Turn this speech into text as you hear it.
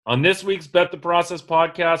On this week's Bet the Process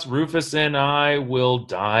podcast, Rufus and I will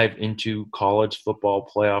dive into college football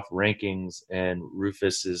playoff rankings and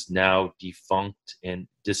Rufus's now defunct and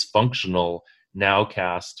dysfunctional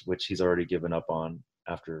Nowcast, which he's already given up on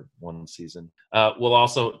after one season. We'll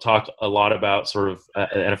also talk a lot about sort of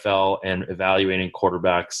NFL and evaluating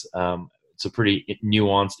quarterbacks. It's a pretty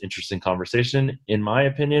nuanced, interesting conversation, in my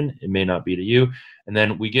opinion. It may not be to you. And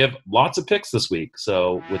then we give lots of picks this week.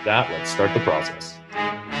 So with that, let's start the process.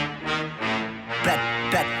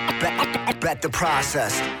 Bet the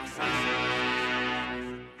process.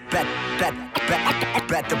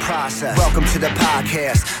 Bet the process. Welcome to the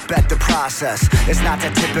podcast. Bet the process. It's not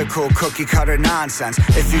that typical cookie cutter nonsense.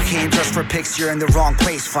 If you came just for picks, you're in the wrong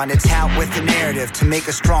place. Find a tout with the narrative to make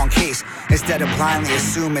a strong case. Instead of blindly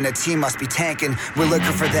assuming a team must be tanking, we're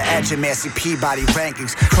looking for the edge in Massey Peabody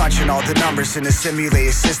rankings, crunching all the numbers in a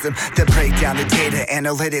simulated system that break down the data,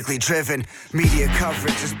 analytically driven. Media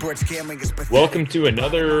coverage of sports gambling is pathetic. Welcome to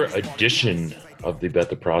another edition of the Bet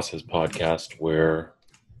the Process podcast, where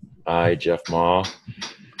I, Jeff Maw,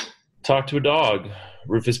 talk to a dog,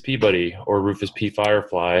 Rufus Peabody, or Rufus P.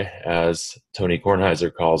 Firefly, as Tony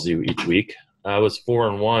Kornheiser calls you each week. I was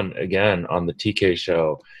 4-1 again on the TK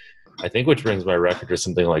show, I think, which brings my record to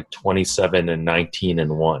something like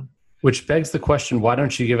 27-19-1. Which begs the question, why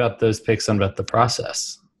don't you give out those picks on Bet the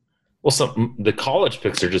Process? Well, the college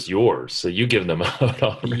picks are just yours, so you give them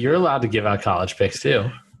out. You're allowed to give out college picks too.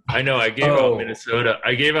 I know. I gave out Minnesota.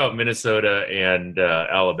 I gave out Minnesota and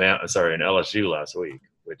Alabama. Sorry, and LSU last week,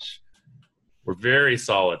 which were very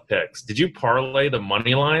solid picks. Did you parlay the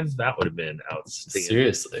money lines? That would have been outstanding.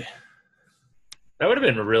 Seriously, that would have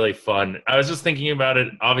been really fun. I was just thinking about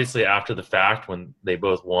it, obviously after the fact when they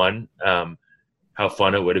both won. How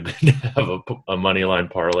fun it would have been to have a money line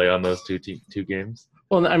parlay on those two games.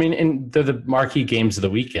 Well, I mean, and they're the marquee games of the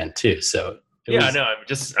weekend too, so. I know.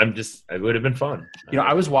 It would have been fun.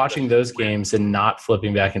 I was watching those games and not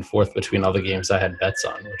flipping back and forth between all the games I had bets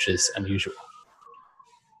on, which is unusual.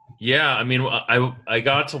 Yeah, I mean, I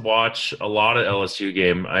got to watch a lot of LSU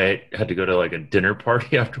game. I had to go to like a dinner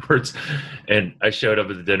party afterwards, and I showed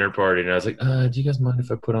up at the dinner party, and I was like, "Do you guys mind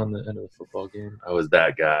if I put on the end of the football game?" I was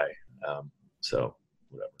that guy, so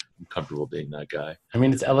whatever. I'm comfortable being that guy. I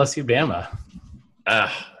mean, it's LSU Bama.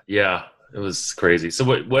 Yeah. It was crazy. So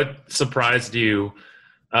what surprised you?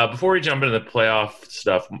 Before we jump into the playoff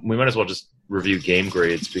stuff, we might as well just review game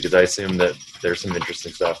grades, because I assume that there's some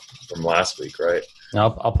interesting stuff from last week, right?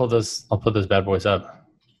 I'll pull those bad boys up.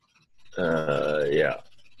 Yeah.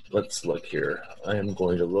 Let's look here. I am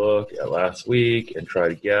going to look at last week and try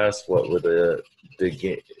to guess what were the big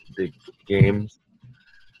games.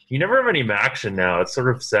 You never have any action now. It's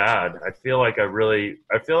sort of sad. I feel like I've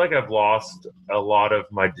lost a lot of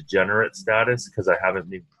my degenerate status because I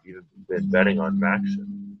haven't even been betting on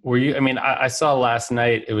action. Were you? I mean, I saw last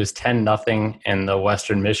night it was 10-0 in the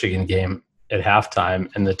Western Michigan game at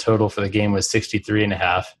halftime, and the total for the game was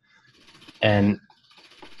 63.5. And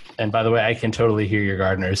by the way, I can totally hear your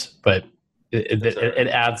gardeners, but it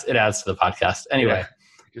adds to the podcast anyway.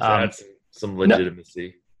 Yeah, adds some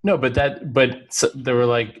legitimacy. No, but there were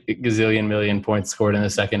like a gazillion million points scored in the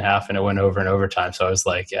second half, and it went over in overtime. So I was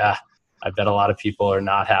like, yeah, I bet a lot of people are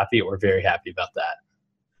not happy or very happy about that.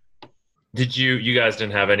 Did you guys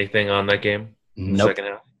didn't have anything on that game? Nope. Second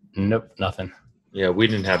half? Nope, nothing. Yeah, we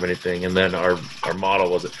didn't have anything, and then our model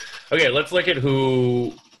wasn't. Okay, let's look at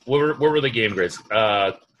what were the game grades?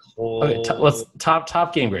 Okay, let's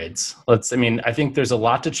top game grades. I think there's a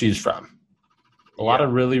lot to choose from. A lot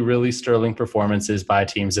of really, really sterling performances by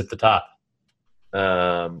teams at the top.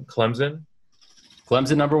 Clemson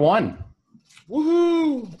number 1.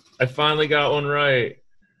 Woohoo! I finally got one right.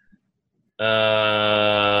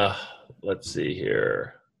 Let's see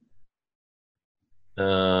here.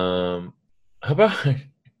 How about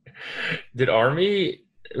did Army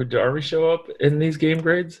show up in these game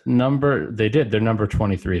grades? They did. They're number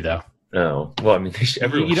 23 though. Oh, well, I mean,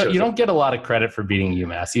 you don't get a lot of credit for beating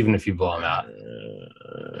UMass, even if you blow them out.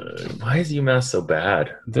 Why is UMass so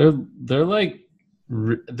bad? They're like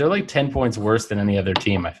 10 points worse than any other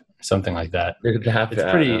team, something like that.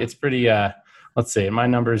 It's pretty. Let's see, my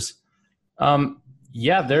numbers.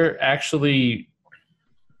 They're actually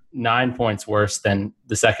 9 points worse than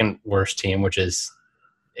the second worst team, which is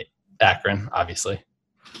Akron, obviously.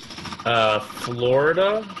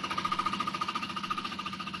 Florida.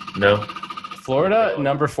 No. Florida,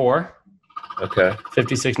 number 4. Okay.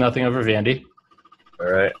 56-0 over Vandy.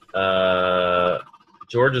 All right.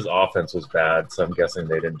 Georgia's offense was bad, so I'm guessing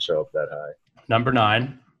they didn't show up that high. Number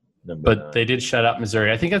 9. They did shut out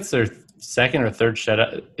Missouri. I think that's their second or third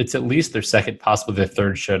shutout. It's at least their second, possibly their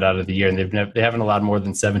third shutout of the year, and they haven't allowed more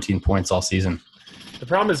than 17 points all season. The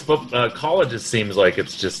problem is college. It seems like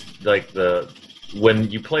it's just like when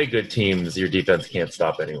you play good teams, your defense can't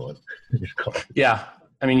stop anyone. Yeah.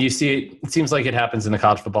 I mean, you see, it seems like it happens in the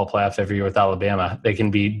college football playoff every year with Alabama. They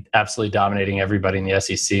can be absolutely dominating everybody in the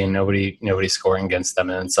SEC, and nobody's scoring against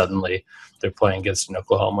them. And then suddenly they're playing against an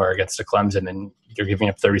Oklahoma or against a Clemson, and you're giving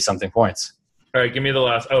up 30-something points. All right, give me the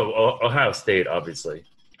last. Oh, Ohio State, obviously.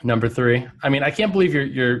 Number 3. I mean, I can't believe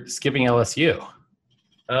you're skipping LSU.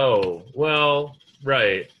 Oh, well,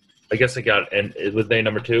 right. I guess I got – and was they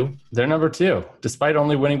number 2? They're number 2, despite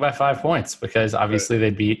only winning by 5 points, because obviously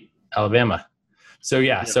they beat Alabama. So,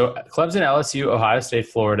 so Clemson, LSU, Ohio State,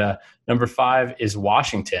 Florida. Number 5 is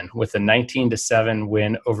Washington with a 19-7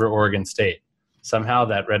 win over Oregon State. Somehow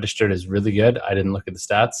that registered as really good. I didn't look at the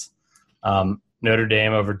stats. Notre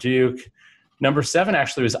Dame over Duke. Number 7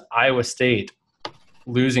 actually was Iowa State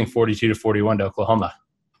losing 42-41 to Oklahoma.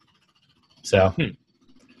 So,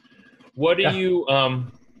 what do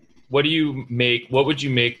you make? What would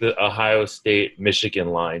you make the Ohio State Michigan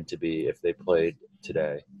line to be if they played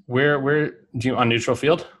today? Where do you on neutral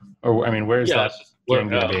field? Or I mean, where is that game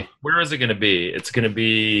going to be? Where is it going to be? It's going to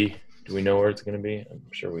be. Do we know where it's going to be? I'm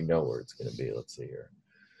sure we know where it's going to be. Let's see here.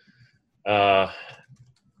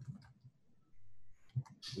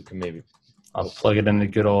 We can maybe. I'll plug it in the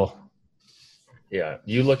good old. Yeah,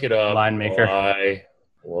 you look it up. Line maker.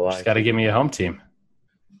 Just got to give me a home team.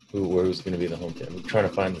 Who's going to be the home team? I'm trying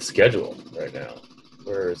to find the schedule right now.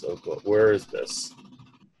 Where is Oklahoma? Where is this?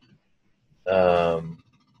 I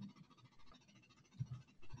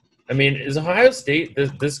mean, is Ohio State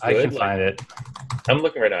this good? I can find it. I'm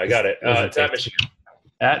looking right now. I got it. It's at Michigan.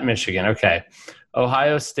 At Michigan, okay.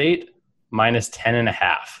 Ohio State minus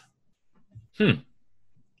 10.5.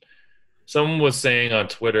 Someone was saying on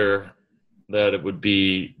Twitter that it would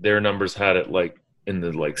be their numbers had it like in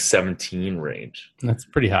the 17 range. That's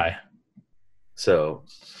pretty high. So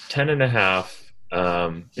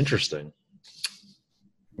 10.5. Interesting.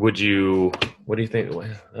 What do you think?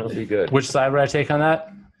 That'll be good. Which side would I take on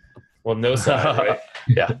that? Well, no side, right?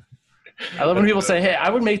 Yeah. I love when people say, hey, I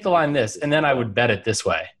would make the line this, and then I would bet it this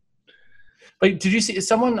way. But did you see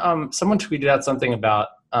someone tweeted out something about,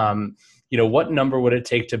 what number would it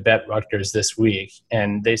take to bet Rutgers this week?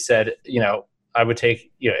 And they said, I would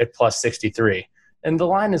take, at plus 63. And the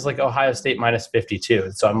line is like Ohio State minus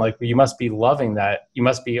 52. So I'm like, well, you must be loving that. You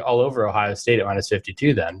must be all over Ohio State at minus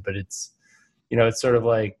 52 then. But it's, it's sort of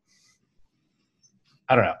like,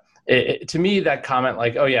 I don't know. To me, that comment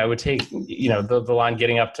like, oh, yeah, I would take, the line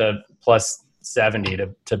getting up to plus 70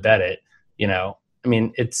 to bet it, I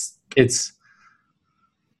mean, it's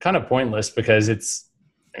kind of pointless because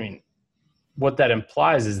what that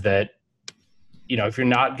implies is that, if you're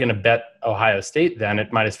not going to bet Ohio State then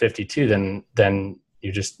at minus 52, then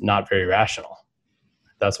you're just not very rational.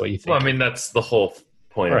 That's what you think. Well, I mean, that's the whole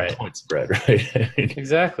point of point spread, right?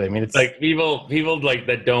 Exactly. I mean, it's like people like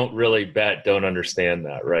that don't really bet don't understand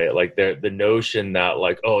that, right? Like the notion that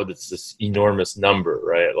like, oh, that's this enormous number,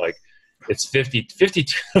 right? Like it's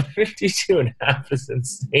 52 and a half is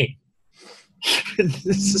insane.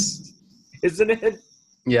 Isn't it?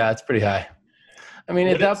 Yeah, it's pretty high. I mean,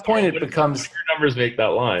 at that point, it becomes your numbers make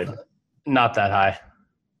that line not that high.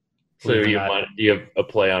 So do you have a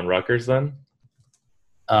play on Rutgers then?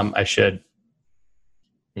 I should.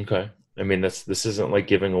 Okay. I mean, this isn't like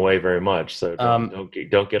giving away very much, so don't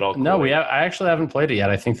get all. No, I actually haven't played it yet.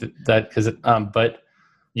 I think that because but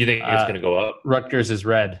you think it's going to go up? Rutgers is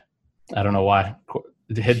red. I don't know why.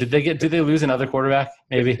 Did they lose another quarterback?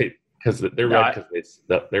 Maybe because they're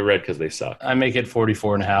red because they suck. I make it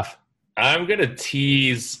 44.5. I'm gonna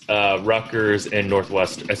tease Rutgers and Rutgers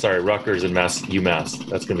and UMass.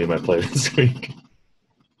 That's gonna be my play this week.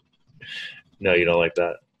 No, you don't like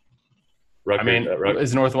that. Rutgers,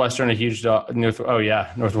 is Northwestern a huge dog?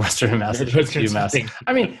 Northwestern and Massachusetts. UMass.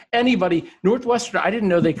 I mean, anybody. Northwestern. I didn't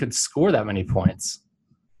know they could score that many points.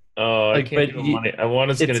 Oh, I can't do money. I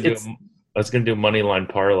was gonna do a money line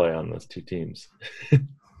parlay on those two teams.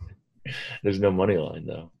 There's no money line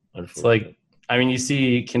though. It's like. I mean, you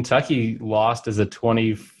see Kentucky lost as a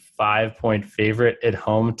 25-point favorite at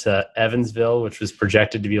home to Evansville, which was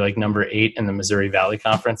projected to be like number 8 in the Missouri Valley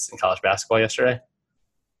Conference in college basketball yesterday.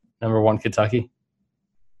 Number 1 Kentucky.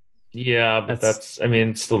 Yeah, but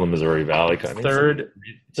it's still the Missouri Valley Conference. Third.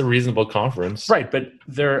 It's a reasonable conference. Right, but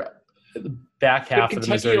they're back half of the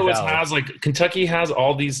Missouri Valley. Kentucky has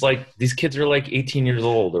all these these kids are like 18 years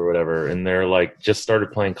old or whatever, and they're like just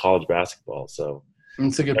started playing college basketball. So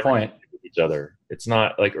that's a good point. Each other. It's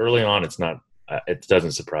not like early on. It's not. it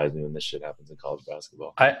doesn't surprise me when this shit happens in college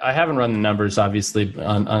basketball. I haven't run the numbers, obviously,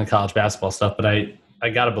 on college basketball stuff, but I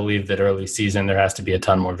got to believe that early season there has to be a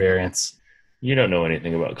ton more variance. You don't know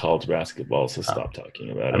anything about college basketball, so stop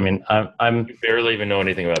talking about it. I mean, you barely even know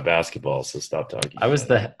anything about basketball, so stop talking. I was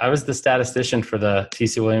the statistician for the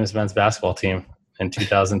TC Williams men's basketball team in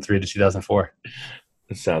 2003 to 2004.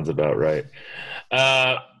 That sounds about right.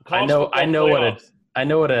 I know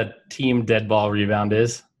what a team dead ball rebound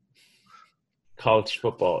is. College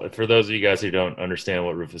football. For those of you guys who don't understand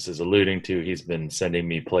what Rufus is alluding to, he's been sending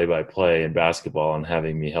me play-by-play in basketball and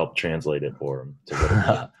having me help translate it for him.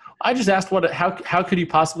 I just asked how could you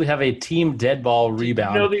possibly have a team dead ball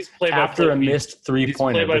rebound these after a missed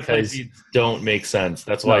three-pointer? Because don't make sense.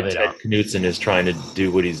 That's why Ted Knutson is trying to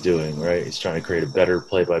do what he's doing, right? He's trying to create a better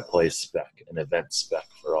play-by-play spec, an event spec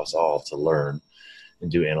for us all to learn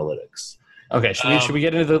and do analytics. Okay, should we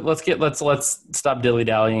get into let's stop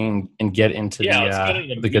dilly-dallying and get into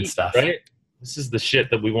the good stuff. Right? This is the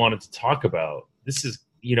shit that we wanted to talk about. This is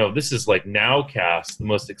like Nowcast, the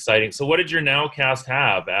most exciting. So what did your Nowcast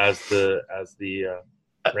have as the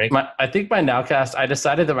rank? I think my Nowcast, I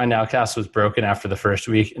decided that my Nowcast was broken after the first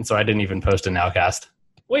week, and so I didn't even post a Nowcast.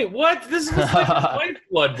 Wait, what? This was like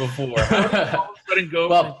lifeblood before. How did all of a sudden go?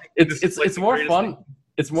 Well, it's more fun.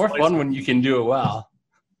 It's more fun when you can do it well.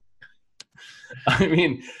 I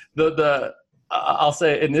mean, I'll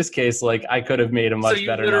say in this case, like I could have made a much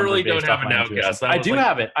better. So you literally don't have a Nowcast. I do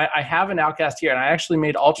have it. I have a Nowcast here, and I actually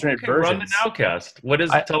made alternate versions. Run the Nowcast. What is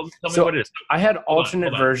it? Tell me what it is. I had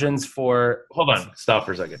alternate versions for. Hold on. Stop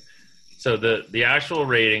for a second. So the actual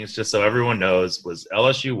ratings, just so everyone knows, was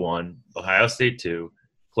LSU 1, Ohio State 2,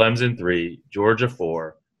 Clemson 3, Georgia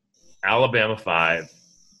 4, Alabama 5,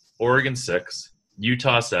 Oregon 6,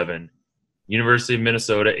 Utah 7, University of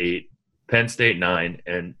Minnesota 8, Penn State 9,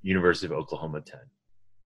 and University of Oklahoma 10.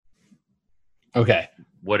 Okay.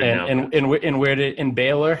 What did where did in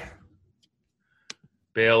Baylor?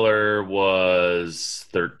 Baylor was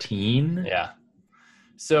 13. Yeah.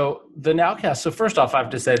 So the Nowcast. So first off, I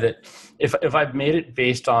have to say that if I've made it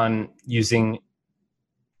based on using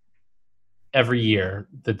every year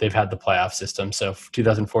that they've had the playoff system, so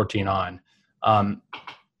 2014 on,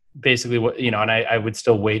 basically what and I would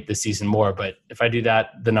still wait the season more, but if I do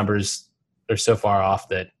that, the numbers are so far off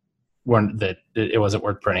that it wasn't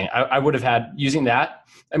worth printing. I would have had using that.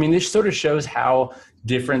 I mean, this sort of shows how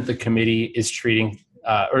different the committee is treating,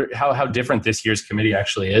 or how different this year's committee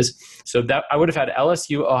actually is. So that I would have had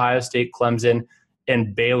LSU, Ohio State, Clemson,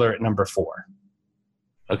 and Baylor at number 4.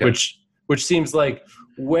 Okay, which seems like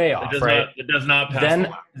way off, right? It does not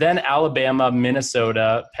pass. Then Alabama,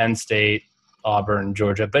 Minnesota, Penn State, Auburn,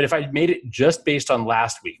 Georgia. But if I made it just based on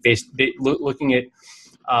last week, looking at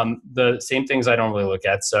the same things I don't really look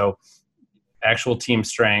at. So actual team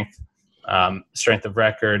strength, strength of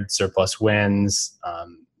record, surplus wins,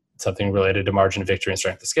 something related to margin of victory and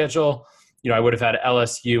strength of schedule. I would have had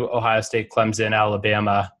LSU, Ohio State, Clemson,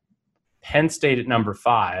 Alabama, Penn State at number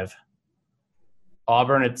 5,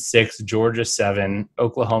 Auburn at 6, Georgia 7,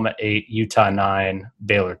 Oklahoma 8, Utah 9,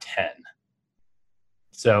 Baylor 10.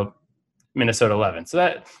 So Minnesota 11. So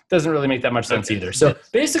that doesn't really make that much sense either. So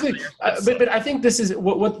basically, but I think this is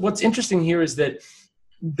what's interesting here is that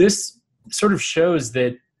this sort of shows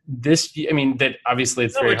that that obviously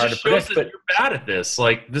it's very hard to predict, but you're bad at this.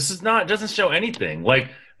 Like this doesn't show anything.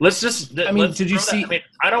 Like let's just, did you see,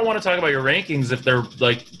 I don't want to talk about your rankings if they're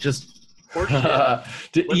like just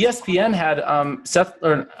ESPN had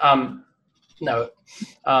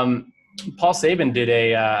Paul Saban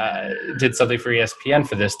did something for ESPN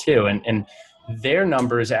for this too, and their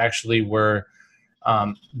numbers actually were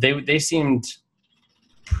they seemed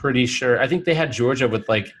pretty sure. I think they had Georgia with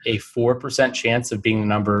like a 4% chance of being the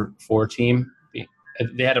number 4 team.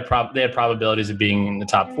 They had probabilities of being in the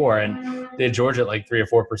top 4, and they had Georgia at like 3 or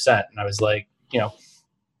 4%. And I was like,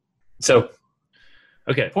 so.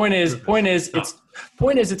 Okay. Point is,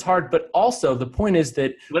 it's hard, but also the point is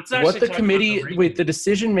that what the committee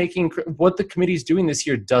is doing this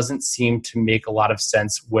year doesn't seem to make a lot of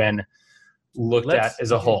sense when looked at as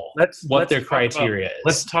a whole. What their criteria is.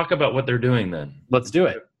 Let's talk about what they're doing then. Let's do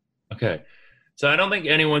it. Okay. So I don't think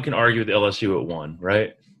anyone can argue with LSU at 1,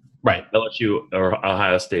 right? Right. LSU or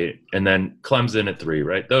Ohio State, and then Clemson at 3,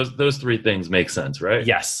 right? Those 3 things make sense, right?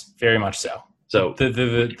 Yes, very much so. So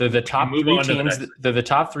the top 3 teams, the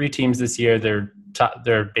top 3 teams this year,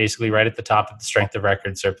 they're basically right at the top of the strength of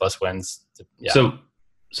record, surplus wins. Yeah.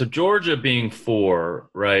 So Georgia being 4,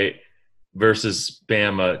 right, versus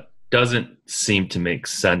Bama doesn't seem to make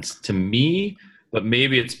sense to me, but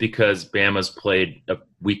maybe it's because Bama's played a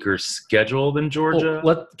weaker schedule than Georgia.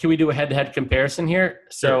 Can we do a head-to-head comparison here?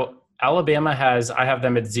 So Alabama I have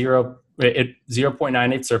them at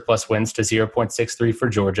 0.98 surplus wins to 0.63 for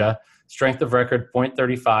Georgia. Strength of record,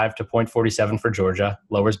 0.35 to 0.47 for Georgia.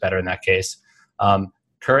 Lower is better in that case.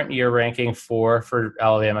 Current year ranking, 4 for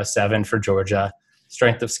Alabama, 7 for Georgia.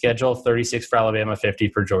 Strength of schedule, 36 for Alabama, 50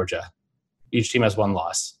 for Georgia. Each team has one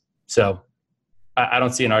loss. So I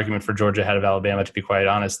don't see an argument for Georgia ahead of Alabama, to be quite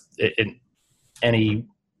honest, in any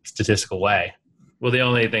statistical way. Well, the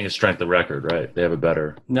only thing is strength of record, right? They have a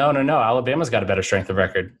better. No. Alabama's got a better strength of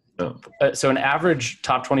record. Oh. So an average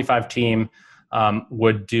top 25 team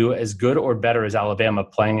would do as good or better as Alabama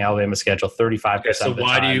playing Alabama's schedule 35% Okay, so of the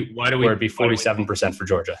why time, do we? where it'd be 47% for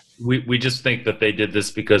Georgia. We just think that they did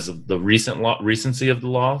this because of the recency of the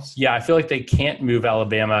loss. Yeah, I feel like they can't move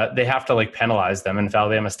Alabama. They have to like penalize them, and if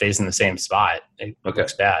Alabama stays in the same spot, it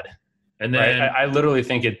looks bad. And then right? I literally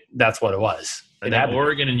think that's what it was. And then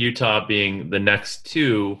Oregon and Utah being the next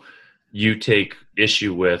two, you take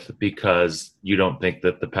issue with because you don't think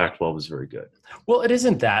that the Pac-12 is very good. Well, it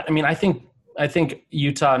isn't that. I mean, I think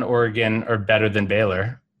Utah and Oregon are better than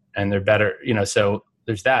Baylor, and they're better, so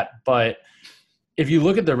there's that. But if you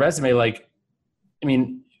look at the resume,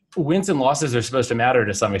 wins and losses are supposed to matter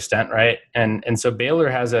to some extent, right? And so Baylor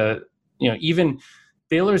has even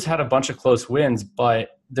Baylor's had a bunch of close wins,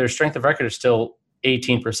 but their strength of record is still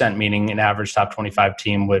 18%, meaning an average top 25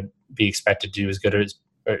 team would be expected to do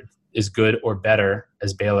as good or better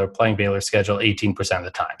as Baylor, playing Baylor's schedule 18% of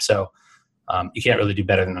the time. So you can't really do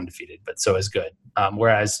better than undefeated, but so is good.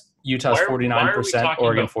 Whereas Utah's 49%,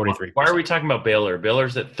 Oregon 43%. Why are we talking about Baylor?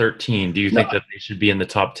 Baylor's at 13. Do you think that they should be in the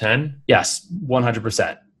top 10? Yes,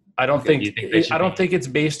 100%. I don't think it's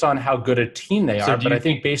based on how good a team they are, but I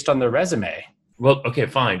think based on their resume. Well, okay,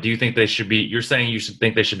 fine. Do you think they should be? You're saying you should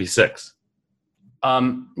think they should be 6.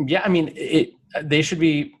 Yeah, I mean, they should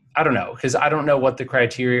be. I don't know, because I don't know what the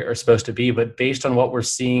criteria are supposed to be, but based on what we're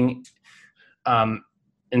seeing,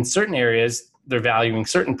 in certain areas, they're valuing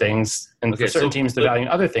certain things, and for certain teams, they're valuing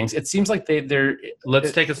other things. It seems like they're.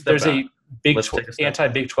 Let's take a step back. There's a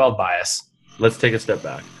anti-Big 12 bias. Let's take a step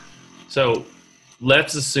back. So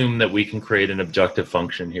let's assume that we can create an objective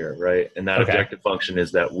function here, right? And that objective function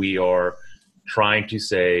is that we are trying to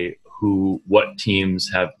say what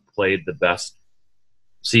teams have played the best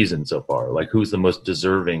season so far, like who's the most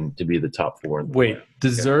deserving to be the top 4.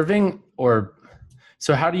 Deserving or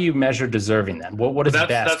so how do you measure deserving then? What does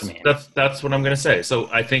best mean? That's what I'm going to say. So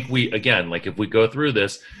I think if we go through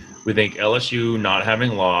this, we think LSU not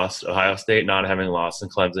having lost, Ohio State not having lost,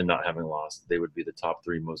 and Clemson not having lost, they would be the top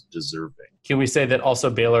 3 most deserving. Can we say that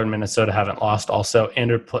also Baylor and Minnesota haven't lost also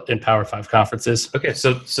in Power 5 conferences? Okay,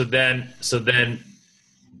 so then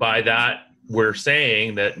by that we're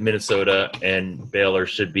saying that Minnesota and Baylor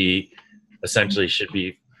should be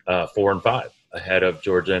 4 and 5 ahead of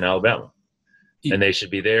Georgia and Alabama, and they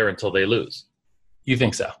should be there until they lose. You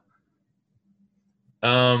think so?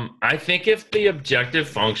 I think if the objective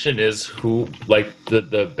function is who, like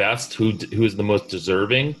the best, who's the most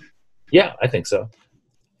deserving, yeah, I think so.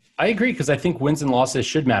 I agree, because I think wins and losses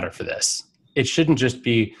should matter for this. It shouldn't just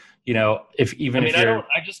be, I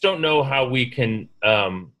just don't know how we can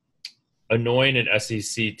anoint an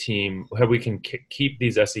SEC team, how we can keep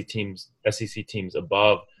these SEC teams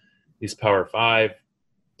above these Power 5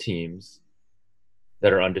 teams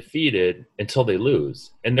that are undefeated until they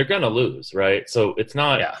lose, and they're going to lose, right? So it's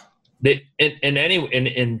not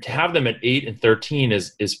and to have them at 8 and 13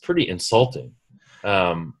 is pretty insulting.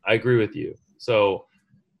 I agree with you. So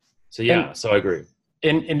I agree.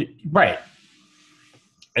 And right.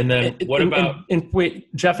 And then what about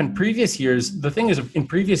Jeff, in previous years, the thing is, in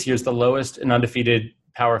previous years, the lowest an undefeated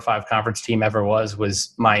Power 5 conference team ever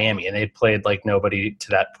was Miami, and they played like nobody to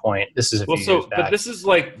that point. This is a few years back.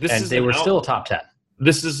 But they were still top 10.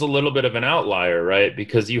 This is a little bit of an outlier, right?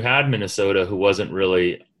 Because you had Minnesota, who wasn't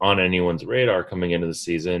really on anyone's radar coming into the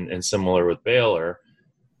season, and similar with Baylor.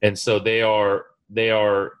 And so they are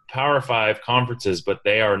Power 5 conferences, but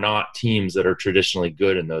they are not teams that are traditionally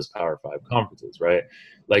good in those Power 5 conferences, right?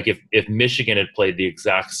 Like if Michigan had played the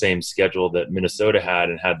exact same schedule that Minnesota had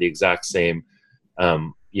and had the exact same,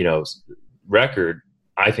 record,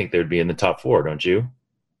 I think they'd be in the top 4, don't you?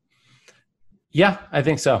 Yeah, I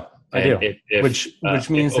think so. I do. Which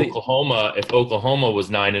means if Oklahoma was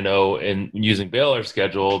 9-0 and using Baylor's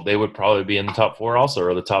schedule, they would probably be in the top 4 also,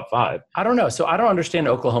 or the top 5. I don't know. So I don't understand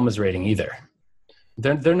Oklahoma's rating either.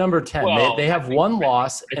 They're number 10. Well, they have one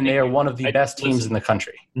loss, and they are one of the best teams in the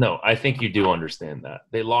country. No, I think you do understand that.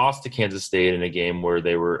 They lost to Kansas State in a game where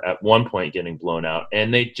they were at one point getting blown out,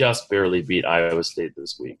 and they just barely beat Iowa State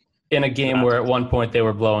this week. In a game where at one point they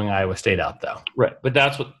were blowing Iowa State out, though. Right, but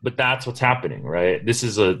that's what's happening, right? This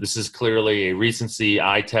is clearly a recency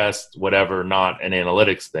eye test, whatever, not an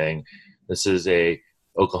analytics thing. This is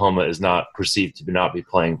Oklahoma is not perceived to not be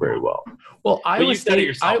playing very well. Well, Iowa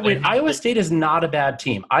State is not a bad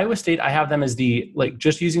team. Iowa State, I have them as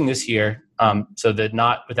just using this year, so that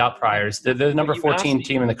not without priors, they're the number 14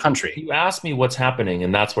 team in the country. You asked me what's happening,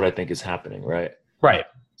 and that's what I think is happening, right? Right.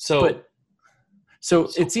 So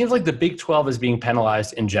it seems like the Big 12 is being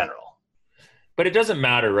penalized in general. But it doesn't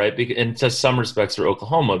matter, right? And to some respects for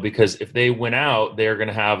Oklahoma, because if they win out, they're going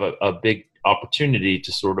to have a big opportunity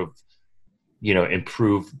to sort of,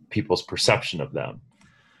 improve people's perception of them.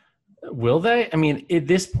 Will they? I mean, at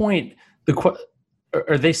this point,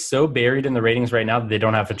 are they so buried in the ratings right now that they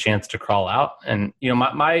don't have a chance to crawl out? And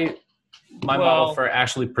my model for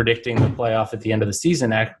actually predicting the playoff at the end of the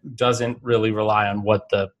season doesn't really rely on what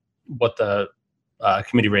the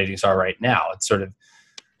committee ratings are right now. It's sort of,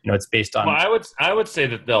 it's based on. Well, I would say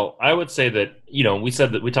that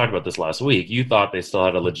we talked about this last week. You thought they still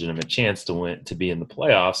had a legitimate chance to be in the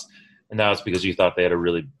playoffs, and that was because you thought they had a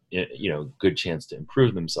really good chance to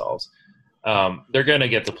improve themselves. They're going to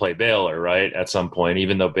get to play Baylor, right, at some point,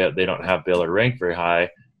 even though they don't have Baylor ranked very high.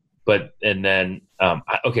 I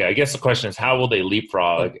guess the question is, how will they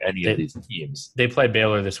leapfrog any of these teams? They play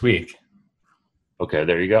Baylor this week. Okay,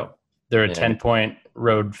 there you go. They're a 10-point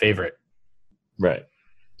road favorite. Right.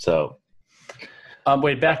 So,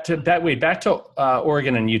 back to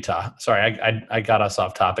Oregon and Utah. Sorry, I got us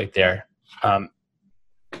off topic there.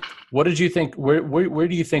 What did you think? Where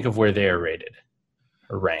do you think of where they are rated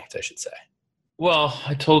or ranked, I should say? Well,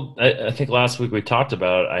 I think last week we talked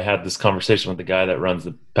about, I had this conversation with the guy that runs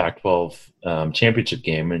the Pac-12 championship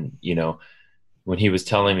game. And, when he was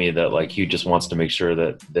telling me that, he just wants to make sure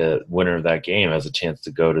that the winner of that game has a chance to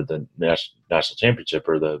go to the national championship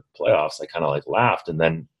or the playoffs, I kind of laughed. And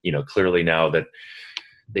then, clearly now that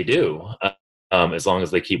they do, as long as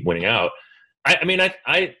they keep winning out.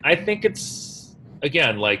 I think it's,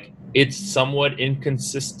 again, it's somewhat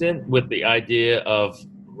inconsistent with the idea of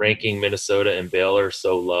ranking Minnesota and Baylor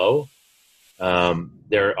so low.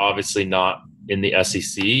 They're obviously not in the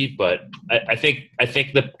SEC, but I think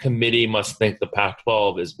the committee must think the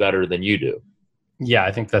Pac-12 is better than you do. Yeah,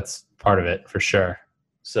 I think that's part of it for sure.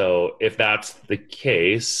 So if that's the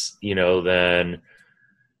case, then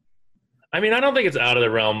I don't think it's out of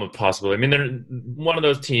the realm of possibility. They're one of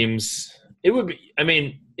those teams. It would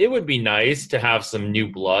be nice to have some new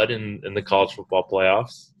blood in the college football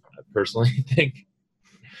playoffs. I personally think.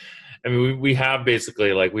 We have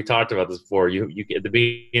basically, we talked about this before. You at the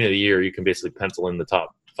beginning of the year, you can basically pencil in the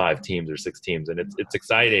top 5 teams or 6 teams, and it's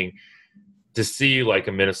exciting to see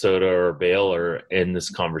a Minnesota or Baylor in this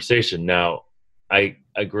conversation. Now, I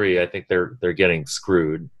agree. I think they're getting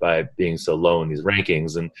screwed by being so low in these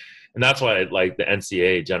rankings, and that's why the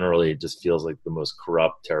NCAA generally just feels like the most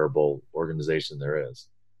corrupt, terrible organization there is.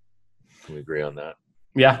 Can we agree on that?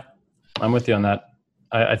 Yeah, I'm with you on that.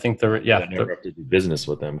 I think I never have to do business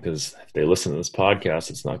with them, because if they listen to this podcast,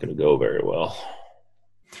 it's not going to go very well.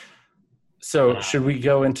 So should we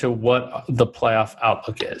go into what the playoff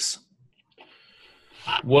outlook is?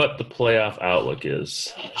 What the playoff outlook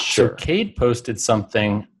is. Sure. So Cade posted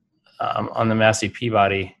something on the Massey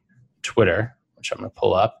Peabody Twitter, which I'm going to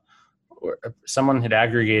pull up, where someone had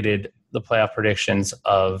aggregated the playoff predictions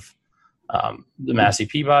of the Massey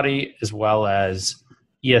Peabody as well as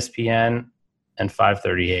ESPN and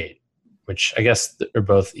 538, which I guess are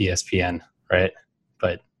both ESPN, right?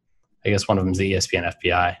 But I guess one of them is the ESPN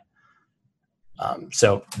FPI.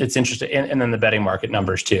 So it's interesting. And then the betting market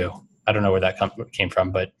numbers too. I don't know where that came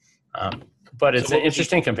from, but it's an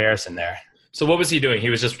interesting comparison there. So what was he doing? He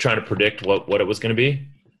was just trying to predict what it was going to be?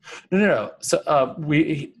 No. So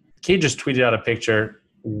Cade just tweeted out a picture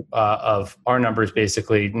of our numbers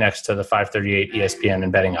basically next to the 538 ESPN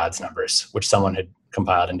and betting odds numbers, which someone had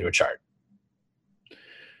compiled into a chart.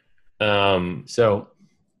 So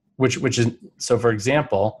for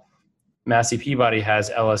example, Massey Peabody has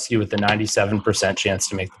LSU with a 97% chance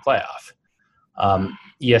to make the playoff.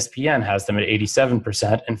 ESPN has them at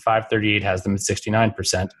 87% and 538 has them at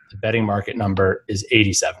 69%. The betting market number is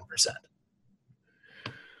 87%.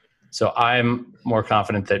 So I'm more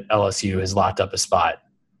confident that LSU has locked up a spot,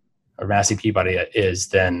 or Massey Peabody is,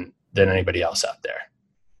 than anybody else out there.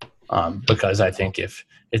 Because I think if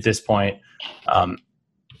at this point,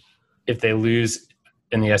 if they lose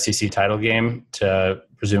in the SEC title game to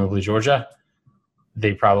presumably Georgia,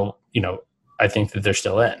 they probably, I think that they're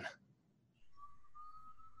still in.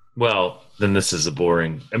 Well, then this is a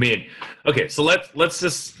boring. I mean, okay, so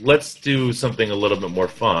let's do something a little bit more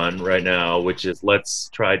fun right now, which is let's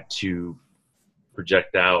try to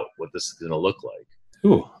project out what this is going to look like.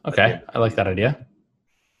 Ooh, okay. I like that idea.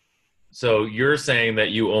 So you're saying that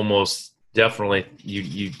you almost definitely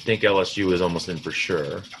you think LSU is almost in for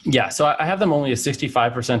sure. Yeah, so I have them only a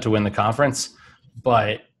 65% to win the conference,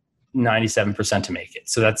 but 97% to make it.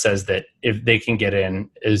 So that says that if they can get in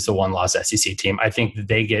as a one-loss SEC team, I think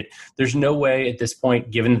that there's no way at this point,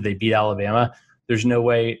 given that they beat Alabama, there's no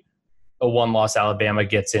way a one-loss Alabama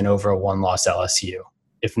gets in over a one-loss LSU.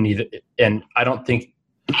 If neither, and I don't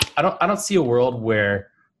see a world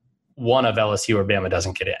where one of LSU or Bama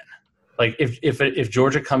doesn't get in. Like if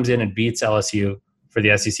Georgia comes in and beats LSU for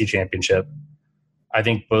the SEC championship, I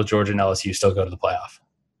think both Georgia and LSU still go to the playoff.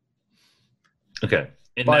 Okay.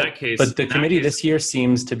 In that case, but the committee this year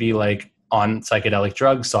seems to be like on psychedelic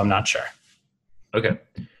drugs, so I'm not sure. Okay.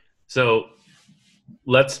 So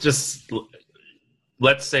let's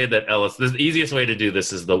say that the easiest way to do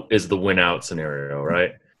this is the win out scenario,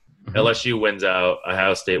 right? Mm-hmm. LSU wins out,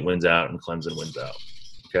 Ohio State wins out, and Clemson wins out.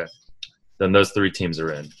 Okay. Then those three teams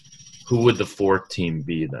are in. Who would the fourth team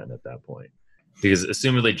be then at that point? Because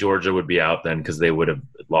assumedly Georgia would be out then because they would have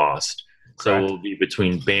lost. Correct. So it will be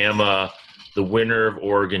between Bama, the winner of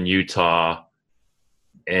Oregon, Utah,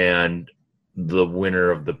 and the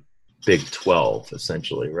winner of the Big 12,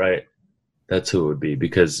 essentially, right? That's who it would be,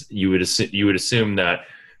 because you would assume that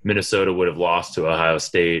Minnesota would have lost to Ohio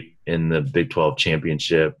State in the Big 12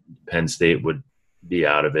 championship. Penn State would be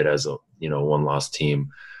out of it as a one-loss team.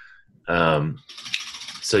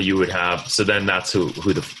 So you would have. So then that's who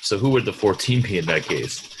would the fourth team be in that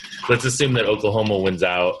case? Let's assume that Oklahoma wins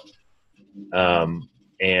out. And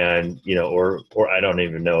or I don't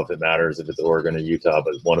even know if it matters if it's Oregon or Utah,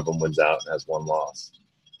 but one of them wins out and has one loss.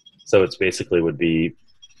 So it's basically would be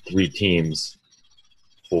three teams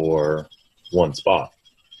for one spot.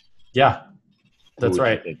 Yeah, that's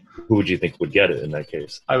right. Who would you think would get it in that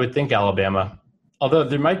case? I would think Alabama. Although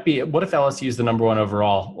there might be. What if LSU is the number one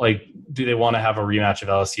overall? Like, do they want to have a rematch of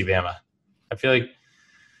LSU Bama? I feel like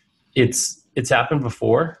it's happened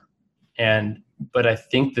before, but I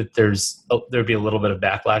think that there'd be a little bit of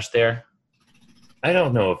backlash there. I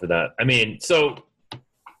don't know for that. I mean, so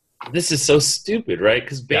this is so stupid, right?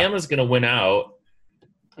 Because Bama's going to win out.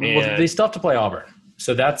 Well, they still have to play Auburn,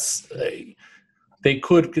 so they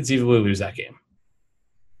could conceivably lose that game.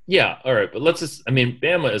 Yeah, all right, but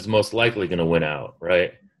Bama is most likely going to win out,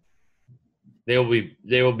 right? They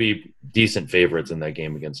will be decent favorites in that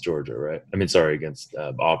game against Georgia, right? Against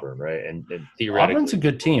Auburn, right? And theoretically, Auburn's a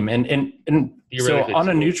good team, and so on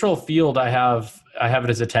a neutral field, I have it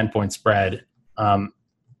as a 10-point spread.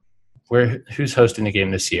 Who's hosting the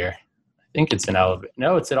game this year? I think it's in Alabama.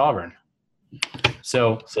 No, it's at Auburn.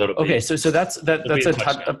 So that's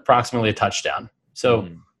approximately a touchdown. So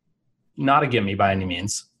not a gimme by any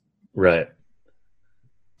means. Right.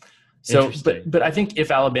 So, but I think if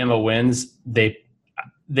Alabama wins, they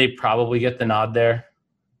probably get the nod there.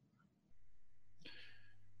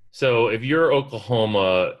 So if you're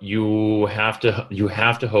Oklahoma, you have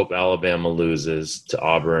to hope Alabama loses to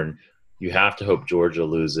Auburn. You have to hope Georgia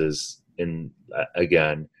loses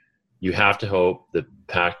again. You have to hope the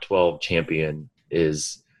Pac-12 champion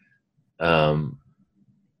is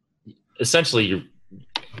essentially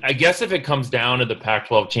I guess if it comes down to the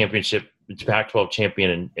Pac-12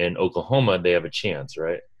 champion in Oklahoma, they have a chance,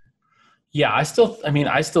 right? Yeah, I still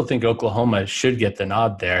think Oklahoma should get the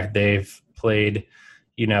nod there. They've played,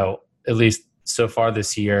 at least so far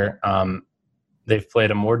this year, they've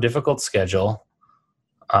played a more difficult schedule.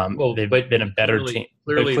 They've been a better team.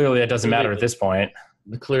 But clearly, it doesn't matter at this point.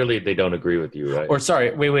 Clearly, they don't agree with you, right? Or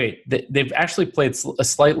sorry, wait. They've actually played a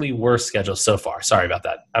slightly worse schedule so far. Sorry about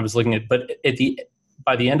that. I was looking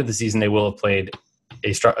by the end of the season, they will have played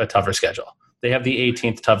a tougher schedule. They have the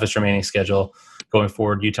 18th toughest remaining schedule going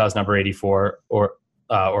forward. Utah's number 84, or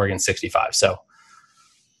Oregon 65. So,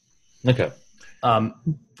 okay.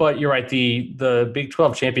 But you're right. The Big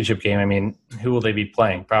 12 championship game. Who will they be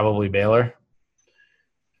playing? Probably Baylor.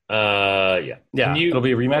 Yeah. It'll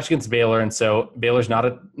be a rematch against Baylor, and so Baylor's not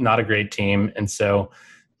a great team, and so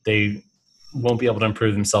they won't be able to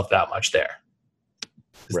improve themselves that much there.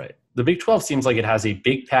 Right. The Big 12 seems like it has a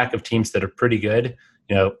big pack of teams that are pretty good.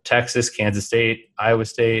 Texas, Kansas State, Iowa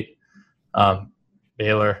State,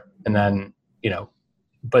 Baylor, and then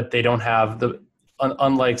but they don't have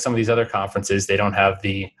unlike some of these other conferences, they don't have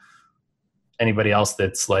anybody else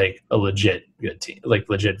that's like a legit good team, like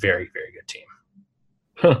legit very, very good team.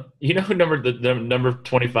 Huh. You know who the number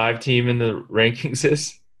 25 team in the rankings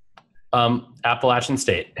is? Appalachian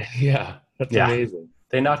State. Yeah, that's amazing.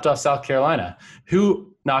 They knocked off South Carolina,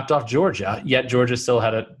 who knocked off Georgia, yet Georgia still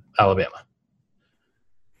had Alabama.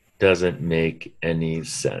 Doesn't make any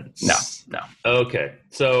sense. No. Okay,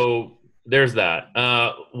 so there's that.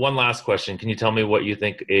 One last question. Can you tell me what you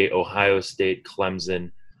think a Ohio State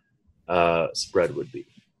Clemson spread would be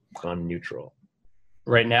on neutral?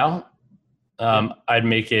 Right now, I'd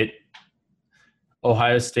make it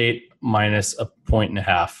Ohio State minus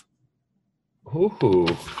 1.5. Ooh.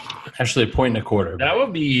 Actually, 1.25. That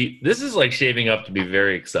would be. This is like shaping up to be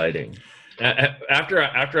very exciting.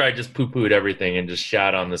 After I just poo-pooed everything and just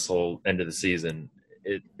shat on this whole end of the season,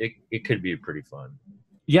 it could be pretty fun.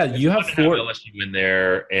 Yeah, you have four LSU in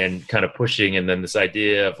there and kind of pushing, and then this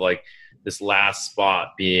idea of like this last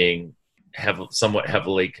spot being somewhat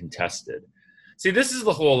heavily contested. See, this is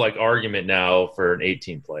the whole like argument now for an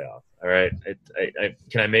 18 playoff. All right,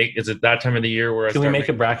 can I make? Is it that time of the year where can we make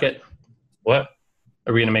a bracket? What?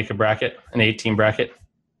 Are we going to make a bracket, an 18 bracket?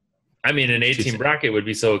 I mean, an 18 bracket would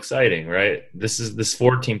be so exciting, right? This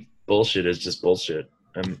 14 bullshit is just bullshit.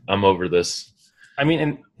 I'm over this. I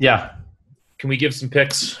mean, yeah. Can we give some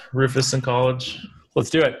picks, Rufus, in college? Let's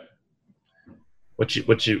do it. What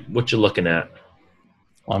you looking at?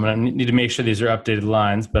 Well, I'm gonna need to make sure these are updated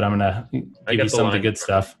lines, but I'm gonna give you some of the good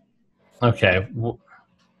stuff. Okay.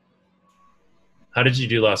 How did you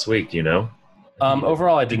do last week? Do you know?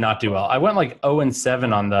 Overall, I did not do well. I went like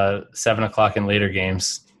 0-7 on the 7 o'clock and later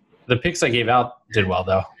games. The picks I gave out did well,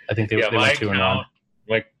 though. I think they went 2-1.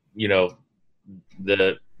 Like,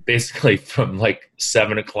 basically from like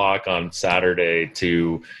 7 o'clock on Saturday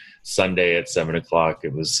to Sunday at 7 o'clock,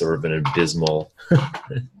 it was sort of an abysmal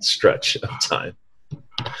stretch of time.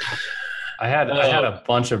 I had a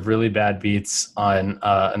bunch of really bad beats on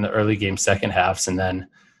in the early game second halves, and then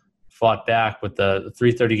fought back with the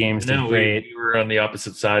 3:30 games. Did great. We were on the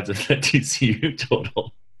opposite sides of the TCU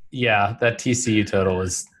total. Yeah, that TCU total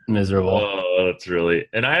was miserable. Oh, that's really.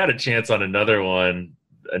 And I had a chance on another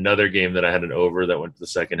game that I had an over that went to the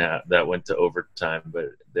second half, that went to overtime, but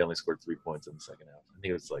they only scored 3 points in the second half. I think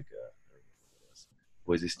it was like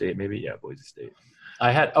Boise State, maybe. Yeah, Boise State.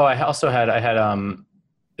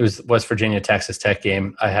 It was West Virginia Texas Tech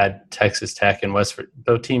game. I had Texas Tech and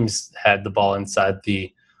both teams had the ball inside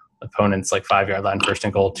the opponent's like 5-yard line, first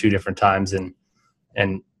and goal 2 different times, and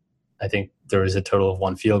I think there was a total of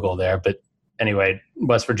 1 field goal there. But anyway,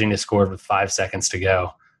 West Virginia scored with 5 seconds to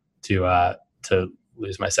go to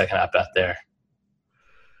lose my second half bet there.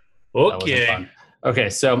 Okay. Okay,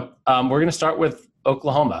 so we're going to start with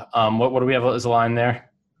Oklahoma. What do we have as a line there?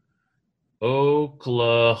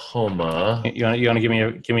 Oklahoma. You want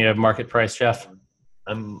to give me a market price, Jeff?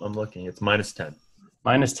 I'm looking. It's -10.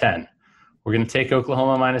 -10. We're going to take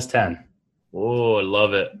Oklahoma -10. Oh, I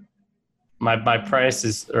love it. My price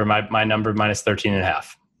is, or my number,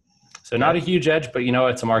 -13.5. So not a huge edge, but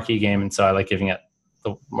it's a marquee game, and so I like giving it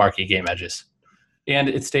the marquee game edges. And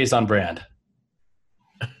it stays on brand.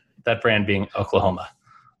 That brand being Oklahoma.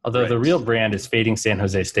 Although the real brand is fading San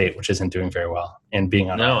Jose State, which isn't doing very well. And being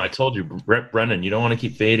on. No, I told you, Brent Brennan. You don't want to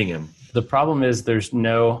keep fading him. The problem is there's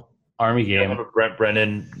no Army game. You don't have Brent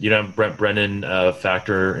Brennan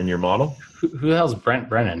factor in your model? Who the hell's Brent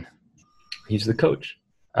Brennan? He's the coach.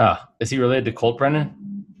 Is he related to Colt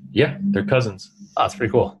Brennan? Yeah, they're cousins. Oh, that's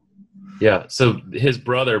pretty cool. Yeah, so his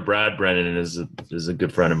brother Brad Brennan is a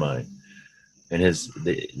good friend of mine, and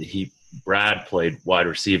Brad played wide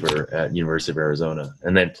receiver at University of Arizona,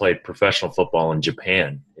 and then played professional football in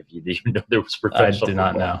Japan. If you didn't even know there was professional, I did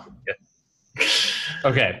not know. Yeah.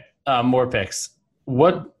 Okay, more picks.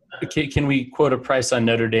 What can we quote a price on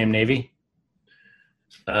Notre Dame Navy?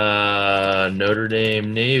 Notre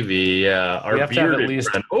Dame Navy. Yeah, our bearded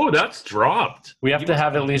friend. Oh, that's dropped. We have to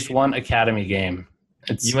have at least one Academy game.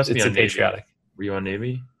 You must be on patriotic. Navy. Were you on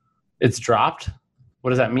Navy? It's dropped. What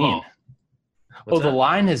does that mean? The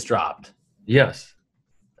line has dropped. Yes.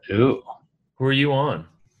 Ooh. Who are you on?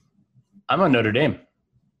 I'm on Notre Dame.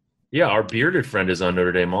 Yeah, our bearded friend is on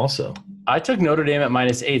Notre Dame also. I took Notre Dame at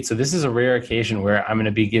 -8, so this is a rare occasion where I'm going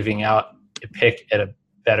to be giving out a pick at a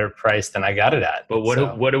better price than I got it at. But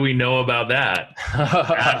what do we know about that?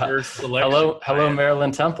 Adverse selection. Hello,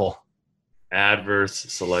 Maryland Temple. Adverse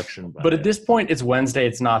selection. But at this point, it's Wednesday.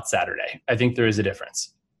 It's not Saturday. I think there is a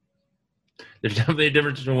difference. There's definitely a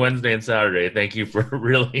difference between Wednesday and Saturday. Thank you for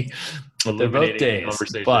really illuminating the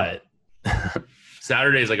conversation. But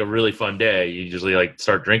Saturday is like a really fun day. You usually like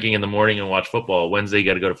start drinking in the morning and watch football. Wednesday, you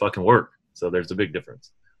got to go to fucking work. So there's a big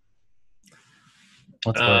difference.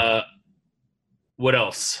 What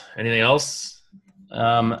else? Anything else?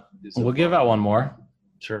 We'll give out one more.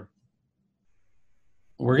 Sure.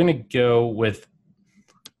 We're going to go with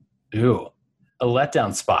a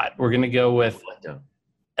letdown spot. We're going to go with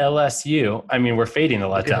LSU. I mean, we're fading the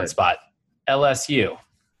letdown spot. LSU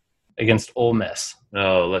against Ole Miss.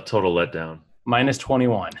 Oh, total letdown. Minus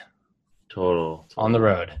 21. Total on the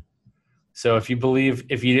road. So if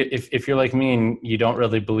you're like me and you don't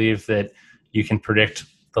really believe that you can predict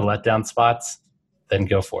the letdown spots, then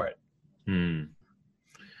go for it. In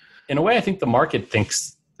a way, I think the market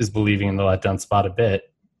is believing in the letdown spot a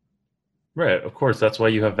bit. Right. Of course. That's why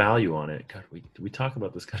you have value on it. God, we talk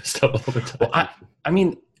about this kind of stuff all the time. Well, I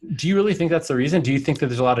mean, do you really think that's the reason? Do you think that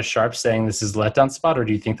there's a lot of sharps saying this is letdown spot, or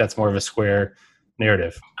do you think that's more of a square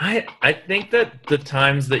narrative? I think that the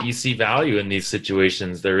times that you see value in these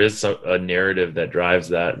situations, there is a narrative that drives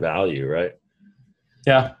that value, right?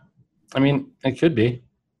 Yeah. I mean, it could be.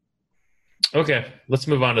 Okay. Let's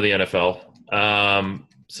move on to the NFL.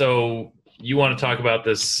 So you want to talk about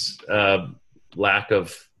this lack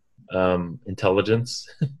of intelligence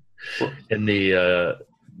in the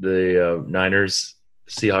Niners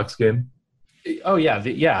Seahawks game? Oh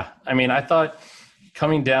yeah, I mean, I thought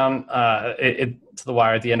coming down to the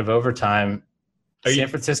wire at the end of overtime, San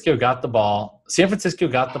Francisco got the ball. San Francisco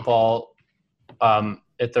got the ball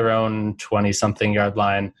at their own 20-something yard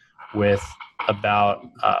line with about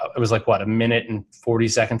it was like a minute and 40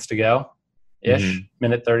 seconds to go, ish,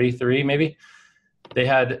 minute 33 maybe. They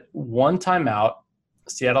had one timeout.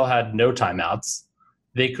 Seattle had no timeouts.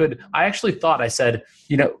 I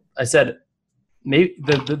said maybe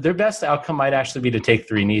their best outcome might actually be to take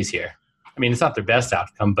 3 knees here. I mean, it's not their best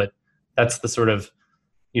outcome, but that's the sort of,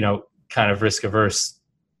 kind of risk averse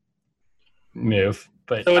move.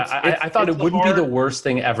 But so I thought it wouldn't be the worst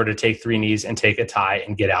thing ever to take 3 knees and take a tie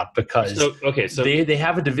and get out because they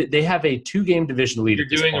have a 2-game division lead. You're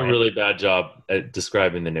doing a really bad job at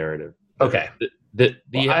describing the narrative. Okay. The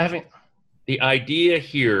idea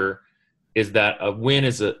here is that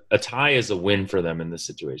a tie is a win for them in this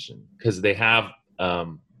situation because they have a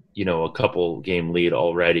couple game lead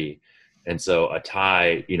already, and so a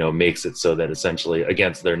tie makes it so that essentially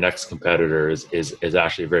against their next competitor is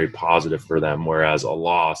actually very positive for them, whereas a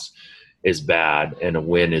loss is bad and a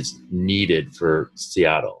win is needed for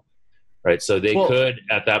Seattle, right? So they could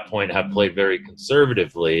at that point have played very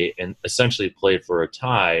conservatively and essentially played for a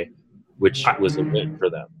tie, which was a win for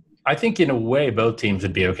them. I think in a way both teams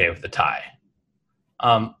would be okay with the tie.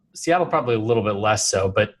 Seattle probably a little bit less so,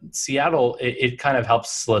 but Seattle, it kind of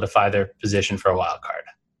helps solidify their position for a wild card.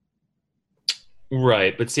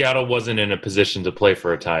 Right, but Seattle wasn't in a position to play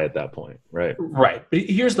for a tie at that point, right? Right, but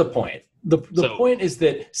here's the point. The point is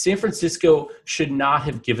that San Francisco should not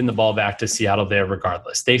have given the ball back to Seattle there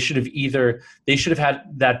regardless. They should have had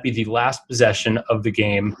that be the last possession of the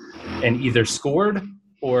game and either scored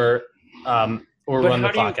or run the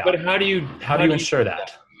clock out. But how do you ensure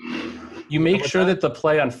that? You make sure that the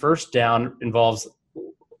play on first down involves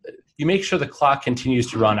 – you make sure the clock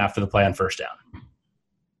continues to run after the play on first down.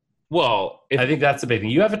 Well, I think that's the big thing.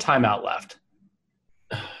 You have a timeout left.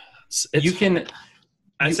 You can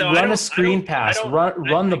run a screen pass,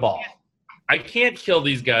 run the ball. I can't kill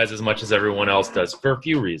these guys as much as everyone else does for a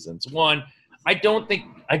few reasons. One,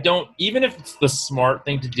 even if it's the smart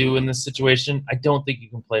thing to do in this situation, I don't think you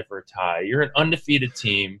can play for a tie. You're an undefeated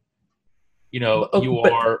team.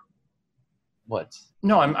 What?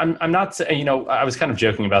 No, I'm not saying, I was kind of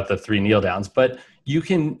joking about the 3 kneel downs, but you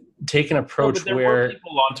can take an approach there where were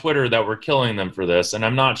people on Twitter that were killing them for this, and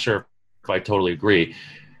I'm not sure if I totally agree.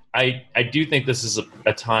 I do think this is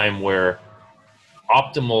a time where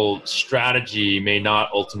optimal strategy may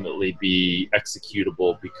not ultimately be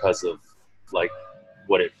executable because of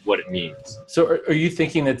what it means. So are you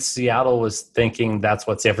thinking that Seattle was thinking that's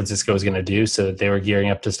what San Francisco was going to do, so that they were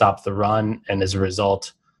gearing up to stop the run, and as a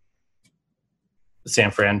result,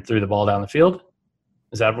 San Fran threw the ball down the field?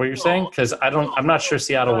 Is that what you're saying? Because I'm not sure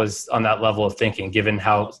Seattle was on that level of thinking, given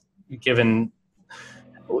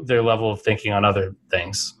their level of thinking on other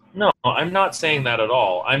things. No, I'm not saying that at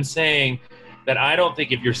all. I'm saying that I don't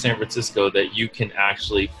think if you're San Francisco that you can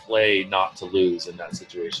actually play not to lose in that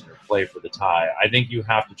situation or play for the tie. I think you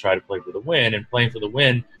have to try to play for the win, and playing for the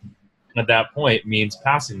win at that point means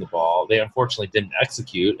passing the ball. They unfortunately didn't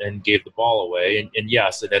execute and gave the ball away, and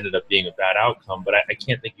yes, it ended up being a bad outcome, but I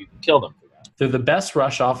can't think you can kill them for that. They're the best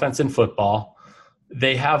rush offense in football.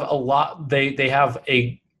 They have a lot. They have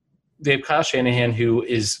Kyle Shanahan, who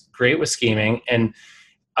is great with scheming, and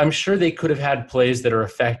I'm sure they could have had plays that are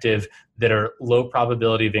effective that are low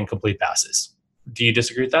probability of incomplete passes. Do you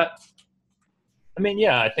disagree with that? I mean,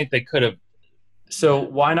 yeah, I think they could have. So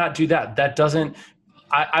why not do that? That doesn't.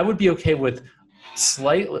 I would be okay with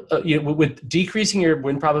with decreasing your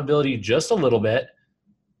win probability just a little bit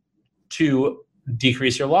to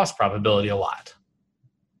decrease your loss probability a lot.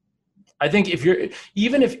 I think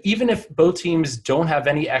even if both teams don't have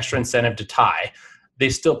any extra incentive to tie, they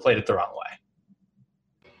still played it the wrong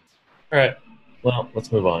way. All right. Well,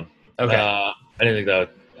 let's move on. Okay. I didn't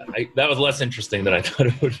think that was less interesting than I thought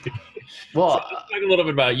it would be. Well, so let's talk a little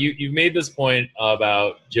bit about you. You've made this point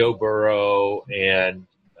about Joe Burrow and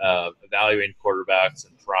evaluating quarterbacks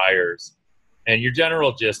and priors, and your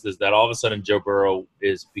general gist is that all of a sudden Joe Burrow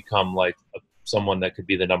is become like someone that could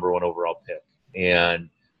be the number one overall pick, and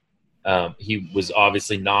he was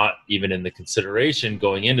obviously not even in the consideration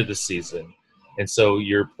going into the season. And so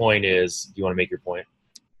your point is, do you want to make your point?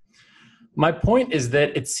 My point is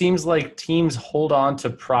that it seems like teams hold on to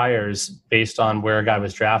priors based on where a guy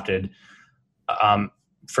was drafted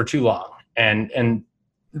for too long. And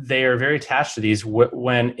they are very attached to these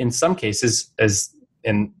when in some cases,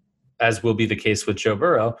 as will be the case with Joe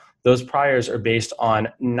Burrow, those priors are based on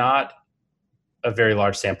not a very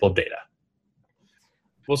large sample of data.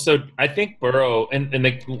 Well, so I think Burrow, and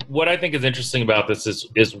what I think is interesting about this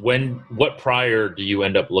is what prior do you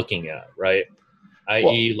end up looking at, right?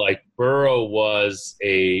 I.e., like Burrow was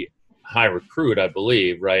a high recruit, I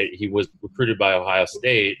believe, right? He was recruited by Ohio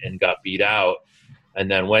State and got beat out, and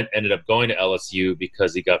then ended up going to LSU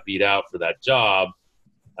because he got beat out for that job.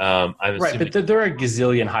 Right, but there are a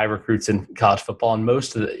gazillion high recruits in college football, and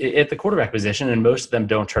most of at the quarterback position, and most of them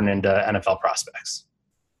don't turn into NFL prospects.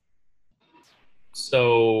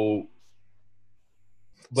 So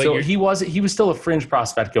he was still a fringe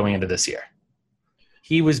prospect going into this year.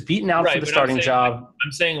 He was beaten out for the starting job.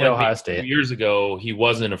 I'm saying at Ohio State. 2 years ago, he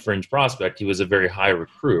wasn't a fringe prospect. He was a very high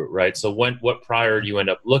recruit, right? So what prior do you end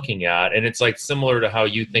up looking at? And it's like similar to how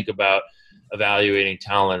you think about evaluating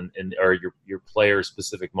talent or your player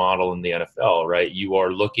specific model in the NFL, right? You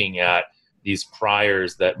are looking at these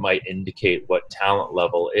priors that might indicate what talent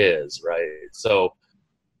level is, right? So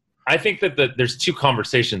I think that there's two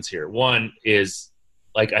conversations here. One is,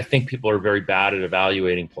 like, I think people are very bad at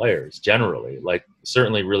evaluating players generally, like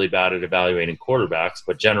certainly really bad at evaluating quarterbacks,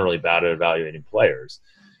 but generally bad at evaluating players.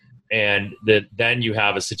 And then you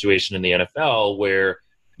have a situation in the NFL where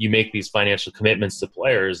you make these financial commitments to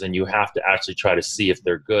players and you have to actually try to see if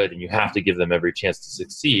they're good and you have to give them every chance to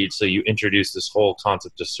succeed. So you introduce this whole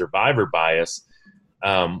concept of survivor bias,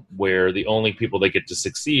 where the only people that get to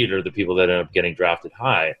succeed are the people that end up getting drafted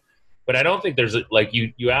high. But I don't think there's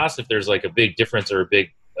you asked if there's like a big difference or a big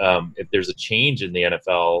if there's a change in the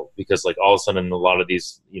NFL, because like all of a sudden a lot of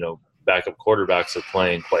these backup quarterbacks are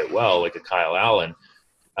playing quite well, like a Kyle Allen,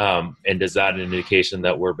 and is that an indication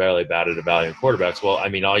that we're barely bad at evaluating quarterbacks? Well, I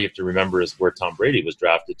mean, all you have to remember is where Tom Brady was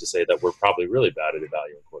drafted to say that we're probably really bad at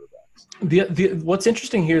evaluating quarterbacks. What's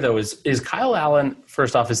interesting here though is Kyle Allen,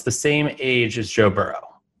 first off, is the same age as Joe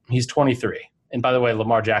Burrow. He's 23. And by the way,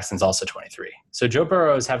 Lamar Jackson's also 23. So Joe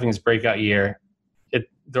Burrow is having his breakout year.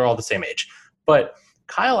 They're all the same age. But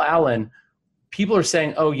Kyle Allen, people are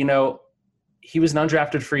saying, he was an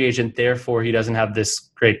undrafted free agent, therefore he doesn't have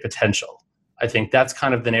this great potential. I think that's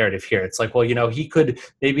kind of the narrative here. It's like, well,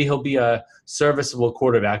 maybe he'll be a serviceable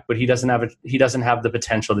quarterback, but he doesn't have the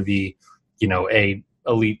potential to be, a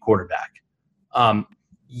elite quarterback.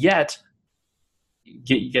 Yet,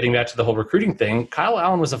 getting back to the whole recruiting thing, Kyle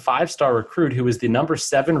Allen was a 5-star recruit who was the number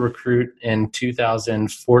 7 recruit in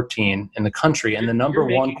 2014 in the country and the number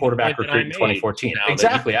 1 quarterback recruit in 2014.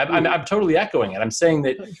 Exactly. I'm totally echoing it. I'm saying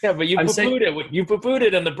that. Yeah, but you poo-pooed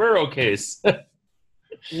it in the Burrow case.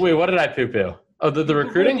 Wait, what did I poo-poo? Oh, the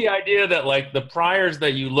recruiting? The idea that like the priors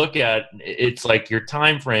that you look at, it's like your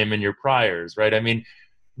time frame and your priors, right? I mean,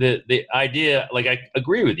 the idea, like, I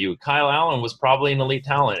agree with you. Kyle Allen was probably an elite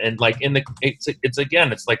talent, and like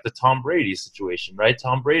it's like the Tom Brady situation, right?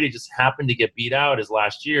 Tom Brady just happened to get beat out his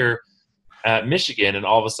last year at Michigan, and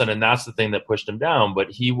all of a sudden that's the thing that pushed him down. But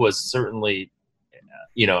he was certainly,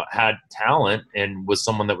 had talent and was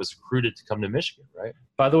someone that was recruited to come to Michigan, right?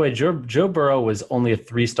 By the way, Joe Burrow was only a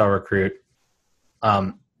 3-star recruit,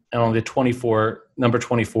 and only the number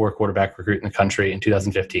 24 quarterback recruit in the country in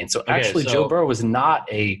 2015. So actually, Joe Burrow was not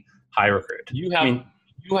a high recruit. You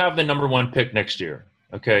have the number 1 pick next year.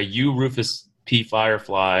 Okay, you, Rufus P.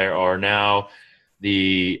 Firefly, are now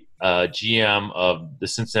the GM of the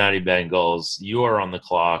Cincinnati Bengals. You are on the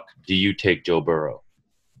clock. Do you take Joe Burrow?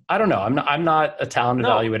 I don't know. I'm not a talent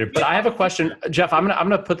evaluator, but I have a question, Jeff. I'm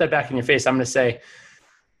gonna put that back in your face. I'm gonna say,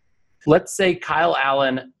 let's say Kyle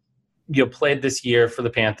Allen, played this year for the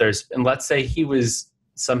Panthers, and let's say he was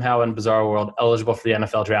somehow in bizarre world eligible for the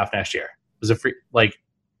NFL draft next year. Was a free,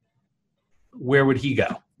 where would he go?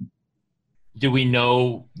 Do we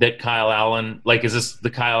know that Kyle Allen, is this the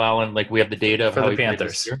Kyle Allen, we have the data of for how the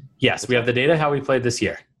Panthers? Yes, we have the data how he played this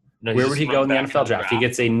year. No, Where would he go in the NFL draft?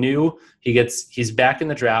 He's back in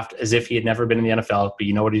the draft as if he had never been in the NFL, but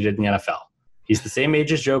you know what he did in the NFL? He's the same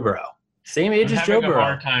age as Joe Burrow.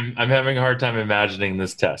 I'm having a hard time imagining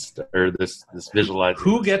this test or this visualizing.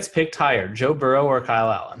 Who gets picked higher, Joe Burrow or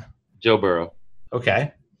Kyle Allen? Joe Burrow.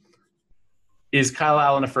 Okay. Is Kyle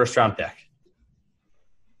Allen a first-round pick?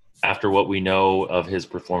 After what we know of his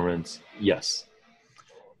performance, yes.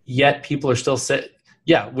 Yet people are still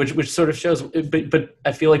which sort of shows. But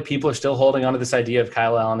I feel like people are still holding on to this idea of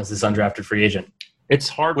Kyle Allen as this undrafted free agent. It's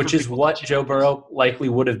hard, which is what Joe Burrow likely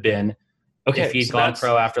would have been if he'd gone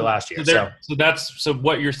pro after last year. So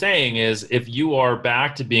what you're saying is, if you are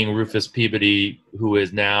back to being Rufus Peabody, who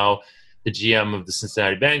is now the GM of the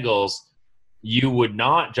Cincinnati Bengals, you would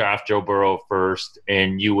not draft Joe Burrow first,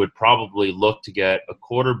 and you would probably look to get a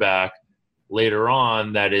quarterback later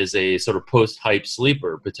on that is a sort of post-hype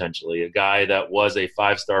sleeper, potentially, a guy that was a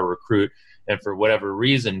 5-star recruit and for whatever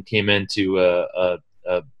reason came into a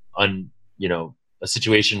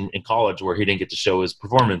situation in college where he didn't get to show his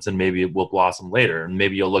performance, and maybe it will blossom later. And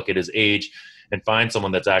maybe you'll look at his age and find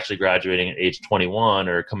someone that's actually graduating at age 21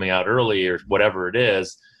 or coming out early or whatever it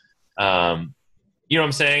is. You know what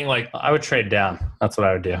I'm saying? Like, I would trade down. That's what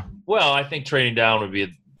I would do. Well, I think trading down would be.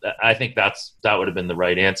 I think that would have been the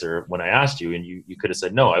right answer when I asked you, and you could have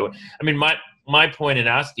said no. I mean, my point in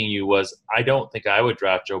asking you was, I don't think I would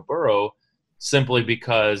draft Joe Burrow simply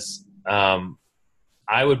because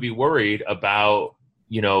I would be worried about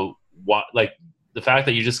what, like, the fact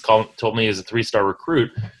that you just told me he's a 3-star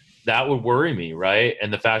recruit. That would worry me, right?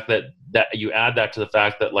 And the fact that you add that to the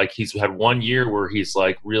fact that, like, he's had 1 year where he's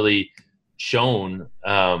like really shown,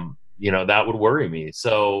 that would worry me.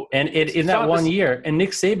 So, and in that 1 year, and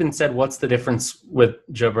Nick Saban said, "What's the difference with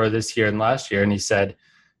Joe Burrow this year and last year?" And he said,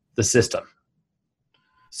 "The system."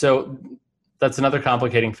 So that's another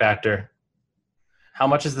complicating factor. How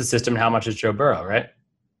much is the system? How much is Joe Burrow? Right?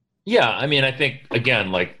 Yeah, I mean, I think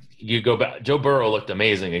again, like, you go back. Joe Burrow looked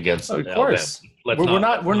amazing against. Of course, we're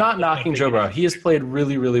not knocking Joe Burrow. He has played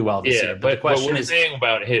really, really well this year. But the question is saying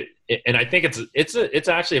about it, and I think it's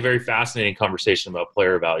actually a very fascinating conversation about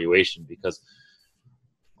player evaluation, because,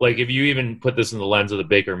 like, if you even put this in the lens of the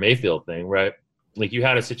Baker Mayfield thing, right? Like, you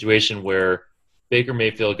had a situation where Baker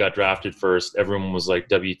Mayfield got drafted first. Everyone was like,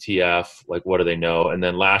 WTF, like, what do they know? And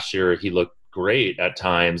then last year he looked great at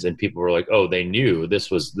times, and people were like, oh, they knew this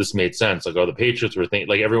made sense. Like, oh, the Patriots were thinking,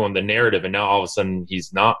 like, everyone, the narrative, and now all of a sudden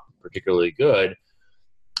he's not particularly good.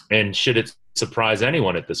 And should it surprise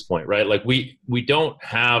anyone at this point, right? Like, we don't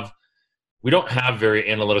have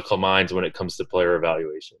very analytical minds when it comes to player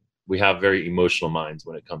evaluation. We have very emotional minds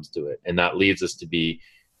when it comes to it, and that leads us to be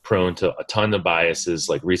prone to a ton of biases,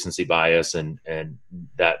 like recency bias, and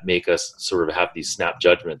that make us sort of have these snap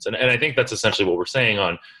judgments. And I think that's essentially what we're saying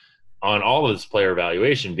on all of this player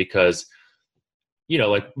evaluation, because,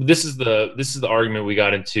 like, this is the argument we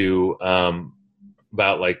got into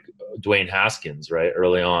about, like, Dwayne Haskins, right,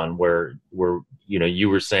 early on, where you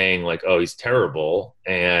were saying, like, oh, he's terrible,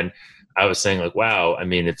 and I was saying, like, wow, I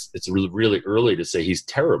mean, it's really, really early to say he's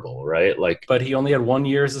terrible, right? Like, but he only had 1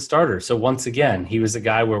 year as a starter. So once again, he was a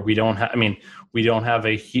guy where we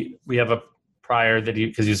have a prior that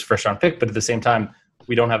because he was a first round pick, but at the same time,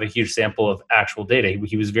 we don't have a huge sample of actual data.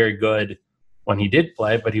 He was very good when he did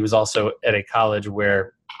play, but he was also at a college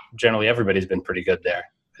where generally everybody's been pretty good there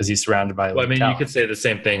because he's surrounded by talent. You could say the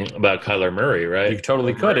same thing about Kyler Murray, right? You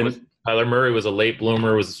totally could. Kyler Murray was a late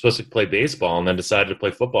bloomer, was supposed to play baseball, and then decided to play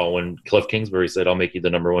football when Cliff Kingsbury said, I'll make you the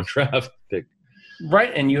number 1 draft pick.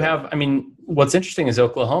 Right, and you have, what's interesting is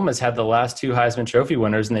Oklahoma's had the last 2 Heisman Trophy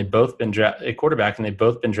winners, and they've both been a quarterback, and they've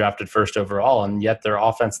both been drafted first overall, and yet their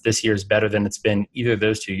offense this year is better than it's been either of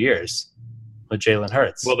those 2 years with Jalen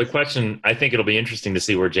Hurts. Well, the question, I think it'll be interesting to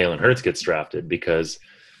see where Jalen Hurts gets drafted, because,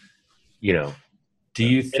 do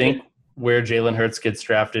you think where Jalen Hurts gets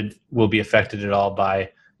drafted will be affected at all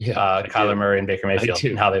by Kyler Murray and Baker Mayfield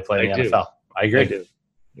and how they play in the NFL? I agree. I do.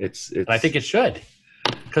 And I think it should,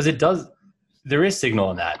 because it does. There is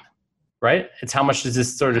signal in that, right? It's how much does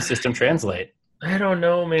this sort of system translate? I don't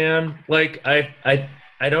know, man. Like, I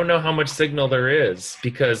don't know how much signal there is,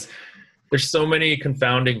 because there's so many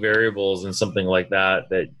confounding variables in something like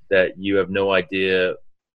that you have no idea.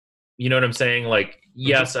 You know what I'm saying? Like,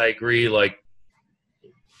 yes, I agree. Like,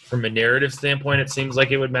 from a narrative standpoint, it seems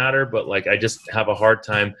like it would matter, but, like, I just have a hard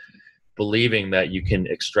time believing that you can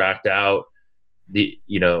extract out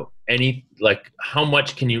how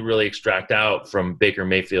much can you really extract out from Baker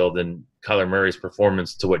Mayfield and Kyler Murray's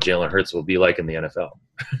performance to what Jalen Hurts will be like in the NFL,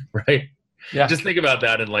 right? Yeah. Just think about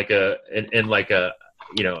that in a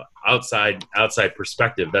outside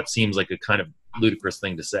perspective. That seems like a kind of ludicrous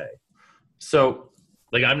thing to say. So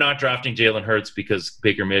Like, I'm not drafting Jalen Hurts because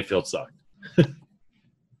Baker Mayfield sucked.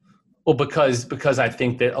 Well, because I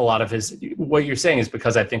think that a lot of what you're saying is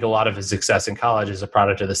because I think a lot of his success in college is a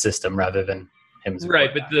product of the system rather than him as a right.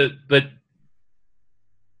 But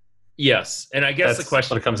yes, and I guess That's the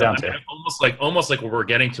question what it comes down to. almost like what we're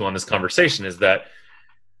getting to on this conversation is that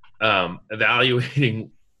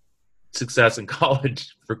evaluating success in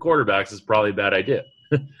college for quarterbacks is probably a bad idea.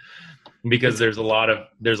 Because there's a lot of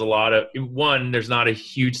one, there's not a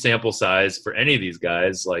huge sample size for any of these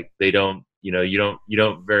guys. Like, they don't, you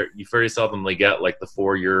very seldomly get like the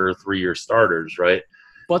 4-year, 3-year starters, right?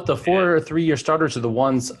 But the 4 or 3-year starters are the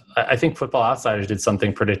ones. I think Football Outsiders did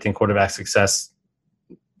something predicting quarterback success.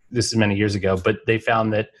 This is many years ago, but they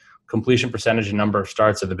found that completion percentage and number of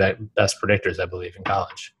starts are the best predictors, I believe, in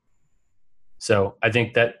college. So I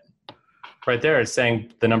think that right there is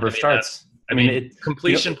saying the number of starts.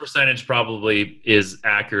 Completion percentage probably is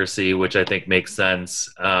accuracy, which I think makes sense.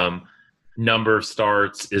 Number of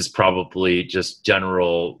starts is probably just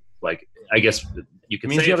general. Like, I guess you can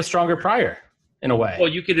say you have a stronger prior in a way. Well,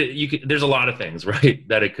 you could. There's a lot of things, right,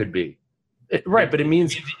 that it could be. Right, but it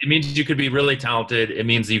means you could be really talented. It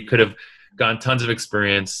means you could have gotten tons of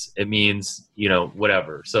experience. It means,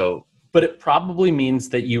 whatever. So, but it probably means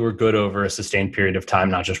that you were good over a sustained period of time,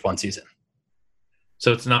 not just one season.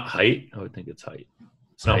 So it's not height. I would think it's height.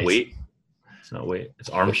 It's not weight. It's not weight. It's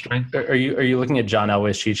arm strength. Are you looking at John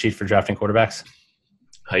Elway's cheat sheet for drafting quarterbacks?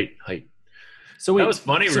 Height. So that was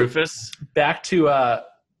funny, Rufus. Back to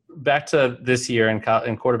this year in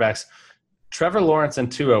quarterbacks. Trevor Lawrence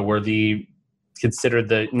and Tua were considered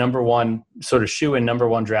the number one sort of shoe-in number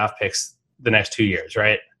one draft picks the next 2 years,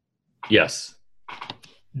 right? Yes.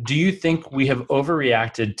 Do you think we have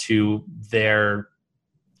overreacted to their,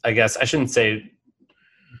 I guess I shouldn't say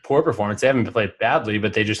poor performance. They haven't played badly,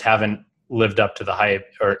 but they just haven't lived up to the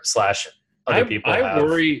hype / other people have.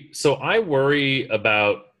 I worry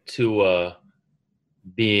about Tua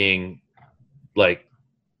being like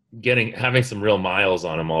having some real miles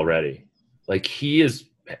on him already. Like, he has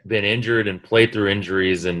been injured and played through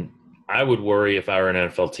injuries, and I would worry if I were an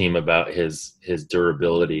NFL team about his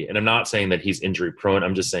durability. And I'm not saying that he's injury prone.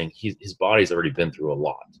 I'm just saying his body's already been through a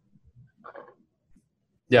lot.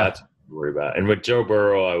 Yeah. That's what I worry about. And with Joe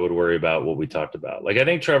Burrow, I would worry about what we talked about. Like, I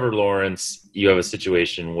think Trevor Lawrence, you have a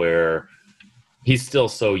situation where he's still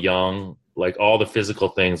so young. Like, all the physical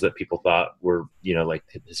things that people thought were, like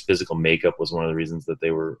his physical makeup was one of the reasons that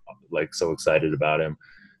they were like so excited about him.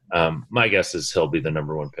 My guess is he'll be the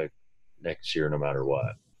number one pick next year, no matter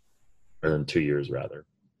what, or in 2 years rather.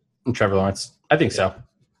 And Trevor Lawrence, I think so.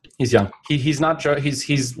 He's young. He's not.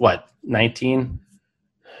 He's what, 19?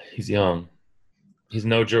 He's young. He's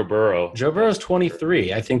no Joe Burrow. Joe Burrow's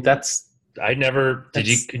 23. I think that's. I never.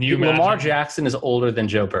 Can you imagine? Lamar Jackson is older than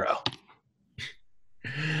Joe Burrow.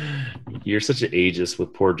 You're such an ageist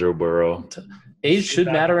with poor Joe Burrow. Age should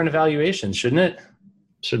matter in evaluations, shouldn't it?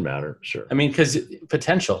 Should matter, sure. I mean, because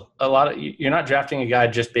potential. You're not drafting a guy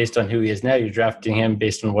just based on who he is now. You're drafting him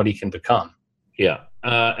based on what he can become. Yeah.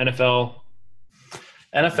 NFL.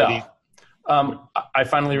 I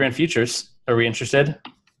finally ran futures. Are we interested?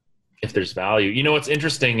 If there's value. What's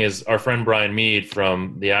interesting is our friend Brian Mead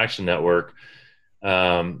from the Action Network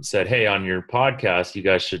said, hey, on your podcast, you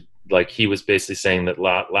guys should, like, he was basically saying that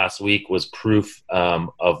last week was proof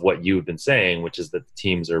of what you've been saying, which is that the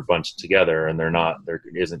teams are bunched together and there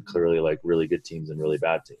isn't clearly like really good teams and really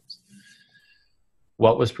bad teams.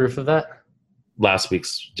 What was proof of that? Last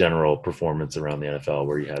week's general performance around the NFL,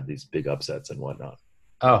 where you had these big upsets and whatnot.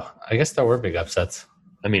 Oh, I guess there were big upsets.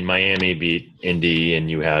 I mean, Miami beat Indy, and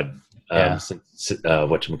you had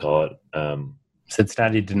whatchamacallit.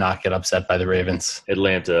 Cincinnati did not get upset by the Ravens.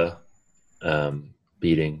 Atlanta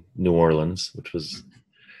beating New Orleans, which was,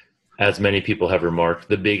 as many people have remarked,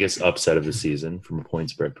 the biggest upset of the season from a point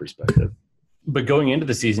spread perspective. But going into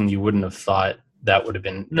the season, you wouldn't have thought that would have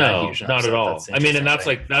been huge not at all. I mean, and that's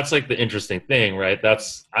like the interesting thing, right?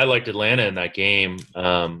 I liked Atlanta in that game,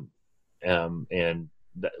 and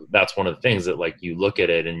that's one of the things that, like, you look at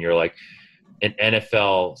it and you're like, an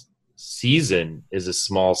NFL season is a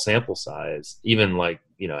small sample size. Even like,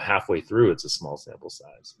 halfway through, it's a small sample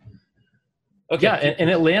size. Okay. Yeah, and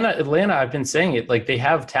Atlanta, I've been saying it, like, they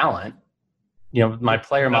have talent. My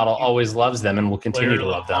player model always loves them and will continue to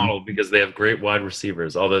love them. Because they have great wide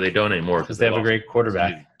receivers, although they don't anymore. Because they have a great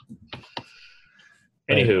quarterback.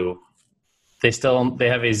 Anywho. They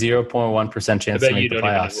have a 0.1% chance to make the playoffs. Even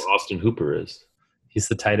know who Austin Hooper is. He's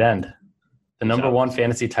the tight end. The number one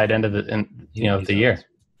fantasy tight end of the year.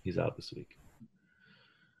 He's out this week.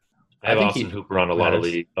 I have Austin Hooper on a lot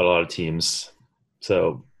of teams.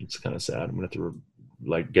 So it's kind of sad. I'm going to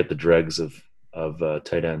have to get the dregs of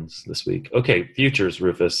tight ends this week. Okay, futures,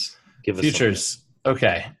 Rufus. Give us futures.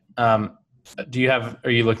 Okay. Are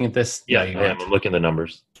you looking at this? Yeah, you I am. I'm looking at the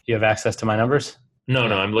numbers. You have access to my numbers? No,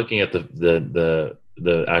 I'm looking at the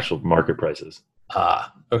actual market prices.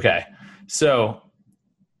 Okay. So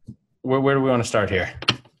where do we want to start here?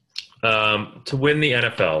 To win the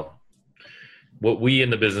NFL, what we in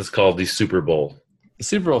the business call the Super Bowl. The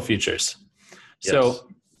Super Bowl futures. Yes. So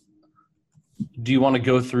do you want to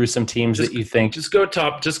go through some teams that you think? Just go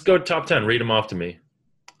top 10. Read them off to me.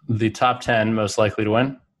 The top 10 most likely to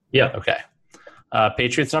win? Yeah. Okay.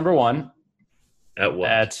 Patriots number 1. At what?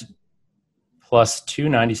 At plus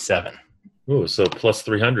 297. Oh, so plus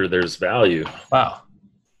 300, there's value. Wow.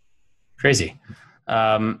 Crazy.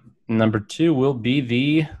 Number 2 will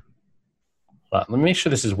be let me make sure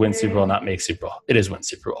this is win Super Bowl, not make Super Bowl. It is win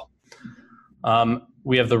Super Bowl.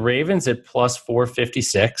 We have the Ravens at plus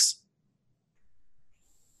 456.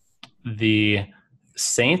 The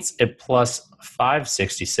Saints at plus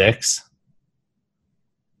 566.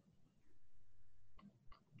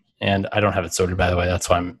 And I don't have it sorted, by the way. That's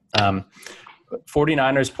why I'm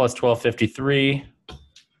 49ers plus 1253.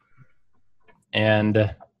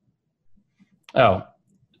 And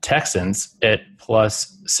Texans at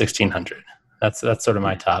plus 1600. That's sort of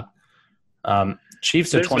my top.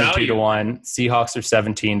 Chiefs are 22 to 1. Seahawks are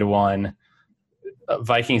 17 to 1.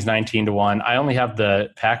 Vikings 19 to 1. I only have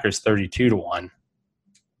the Packers 32 to 1.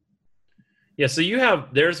 Yeah, so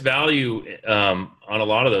there's value on a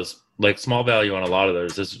lot of those, like small value on a lot of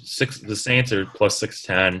those. The Saints are plus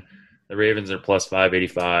 610. The Ravens are plus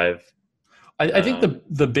 585. I think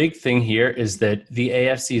the big thing here is that the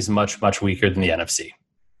AFC is much, much weaker than the NFC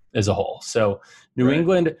as a whole. So New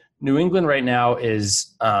England right now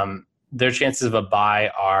is their chances of a bye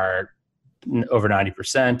are over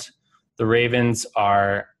 90%. The Ravens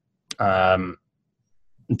are 2/3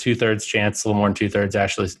 chance, a little more than 2/3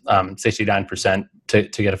 actually, 69% to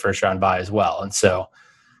get a first round bye as well. And so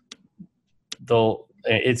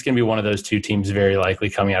it's going to be one of those two teams very likely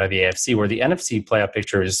coming out of the AFC, where the NFC playoff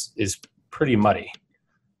picture is pretty muddy.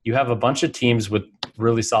 You have a bunch of teams with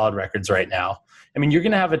really solid records right now. I mean, you're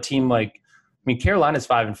going to have a team Carolina's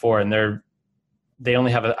 5-4, and I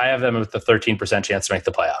have them with a 13% chance to make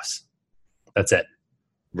the playoffs. That's it.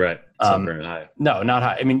 Right. It's not very high. No, not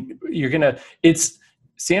high. I mean, it's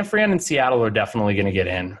San Fran and Seattle are definitely going to get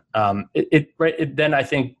in. Then I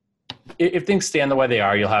think if things stand the way they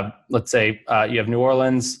are, you'll have, let's say, you have New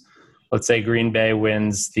Orleans. Let's say Green Bay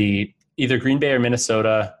wins either Green Bay or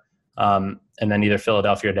Minnesota, and then either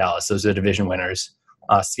Philadelphia or Dallas. Those are the division winners.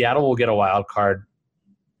 Seattle will get a wild card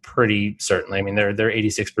pretty certainly. I mean, they're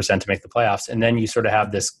 86% to make the playoffs, and then you sort of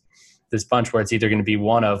have this bunch where it's either going to be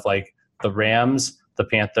one of like the Rams, the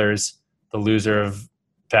Panthers, the loser of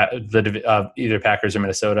either Packers or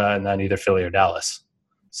Minnesota, and then either Philly or Dallas.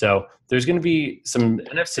 So there's going to be some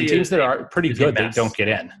teams that are pretty good that don't get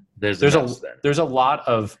in. There's a lot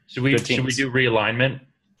of should we do realignment?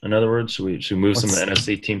 In other words, should we move some of the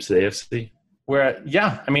NFC teams to the AFC?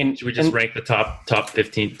 Should we just rank the top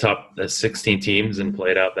 15, top 16 teams and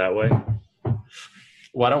play it out that way?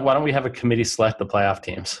 Why don't we have a committee select the playoff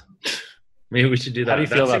teams? Maybe we should do that. How do you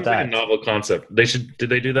feel about that? Like a novel concept. Did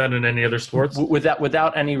they do that in any other sports?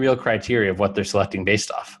 Without any real criteria of what they're selecting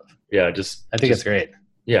based off of. Yeah, I think it's great.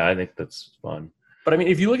 Yeah, I think that's fun. But I mean,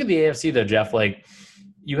 if you look at the AFC though, Jeff, like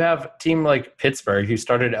you have a team like Pittsburgh who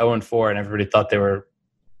started 0-4 and everybody thought they were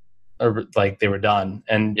done.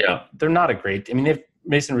 And they're not a great. I mean,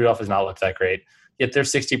 Mason Rudolph has not looked that great. Yet they're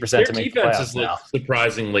 60% to make the playoffs now.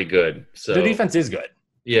 Surprisingly good. So their defense is good.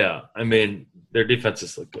 Yeah, I mean, their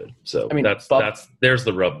defenses look good. So I mean, there's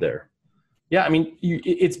the rub there. Yeah, I mean,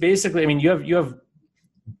 it's basically. I mean, you have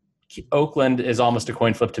Oakland is almost a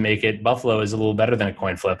coin flip to make it. Buffalo is a little better than a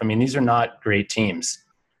coin flip. I mean, these are not great teams.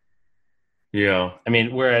 Yeah. I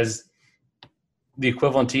mean, whereas the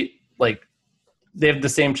equivalent they have the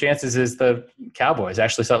same chances as the Cowboys,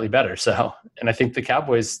 actually slightly better. So, and I think the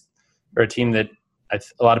Cowboys are a team that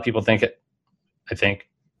a lot of people think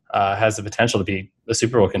has the potential to be a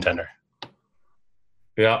Super Bowl contender.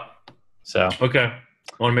 Yeah. So, okay.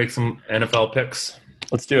 Want to make some NFL picks?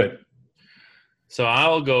 Let's do it. So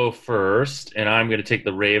I'll go first, and I'm going to take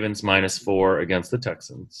the Ravens -4 against the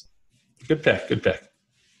Texans. Good pick.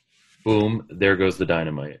 Boom. There goes the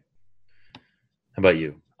dynamite. How about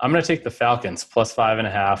you? I'm going to take the Falcons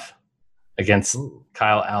 +5.5 against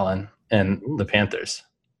Kyle Allen and the Panthers.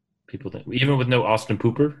 People think, even with no Austin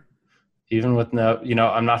Pooper? Even with no,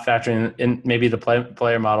 I'm not factoring in, maybe the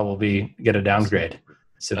player model will get a downgrade.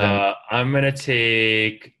 So I'm going to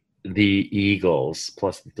take the Eagles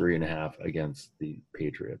 +3.5 against the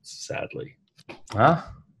Patriots, sadly. Huh?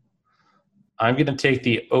 I'm going to take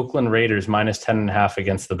the Oakland Raiders minus 10.5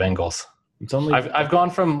 against the Bengals. It's only I've gone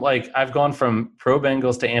from pro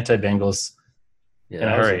Bengals to anti Bengals in a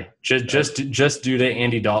hurry. Just due to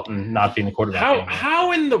Andy Dalton not being the quarterback.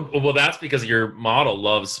 Well, that's because your model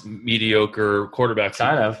loves mediocre quarterbacks.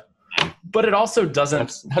 Kind of. But it also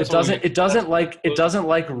doesn't. It doesn't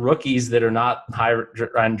like rookies that are not high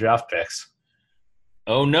round draft picks.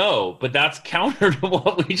 Oh no! But that's counter to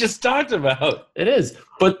what we just talked about. It is,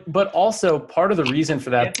 but also part of the reason for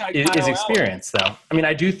that is experience, though. I mean,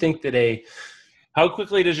 I do think that How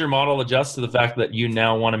quickly does your model adjust to the fact that you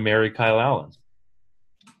now want to marry Kyle Allen?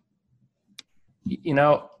 You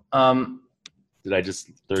know, did I just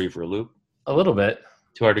throw you for a loop? A little bit.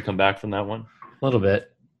 Too hard to come back from that one. A little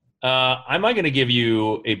bit. I'm going to give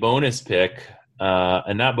you a bonus pick,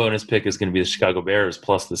 and that bonus pick is going to be the Chicago Bears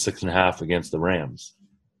plus the 6.5 against the Rams.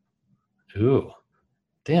 Ooh,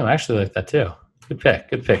 damn! I actually like that too. Good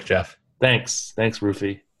pick, Jeff. Thanks,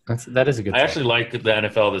 Roofy. That is a good. I actually like the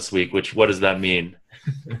NFL this week. What does that mean?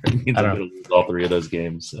 It means I'm going to lose all 3 of those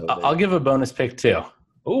games. So I'll give a bonus pick too.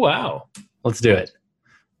 Oh wow! Let's do it.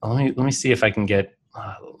 Let me see if I can get.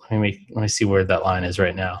 Let me see where that line is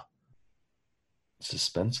right now.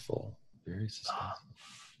 Suspenseful. Very suspenseful.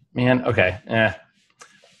 Man, okay.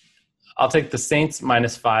 I'll take the Saints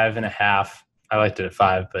minus 5.5. I liked it at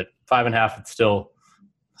 5, but 5.5, it's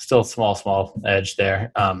still small edge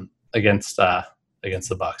there against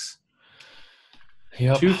the Bucks.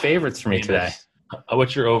 Yep. 2 favorites for me today.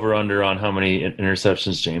 What's your over under on how many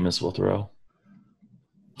interceptions Jameis will throw?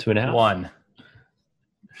 2.5. 1.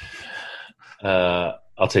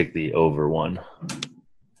 I'll take the over 1.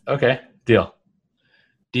 Okay, deal.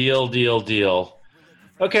 Deal.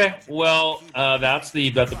 Okay, well, that's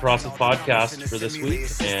the Bet the Process podcast for this week,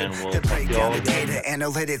 and we'll talk to you all again. Data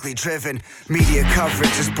analytically driven media coverage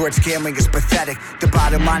of sports gambling is pathetic. The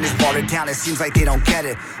bottom line is watered down. It seems like they don't get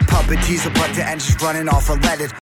it. Puppet teaser, but the engine's running off unleaded.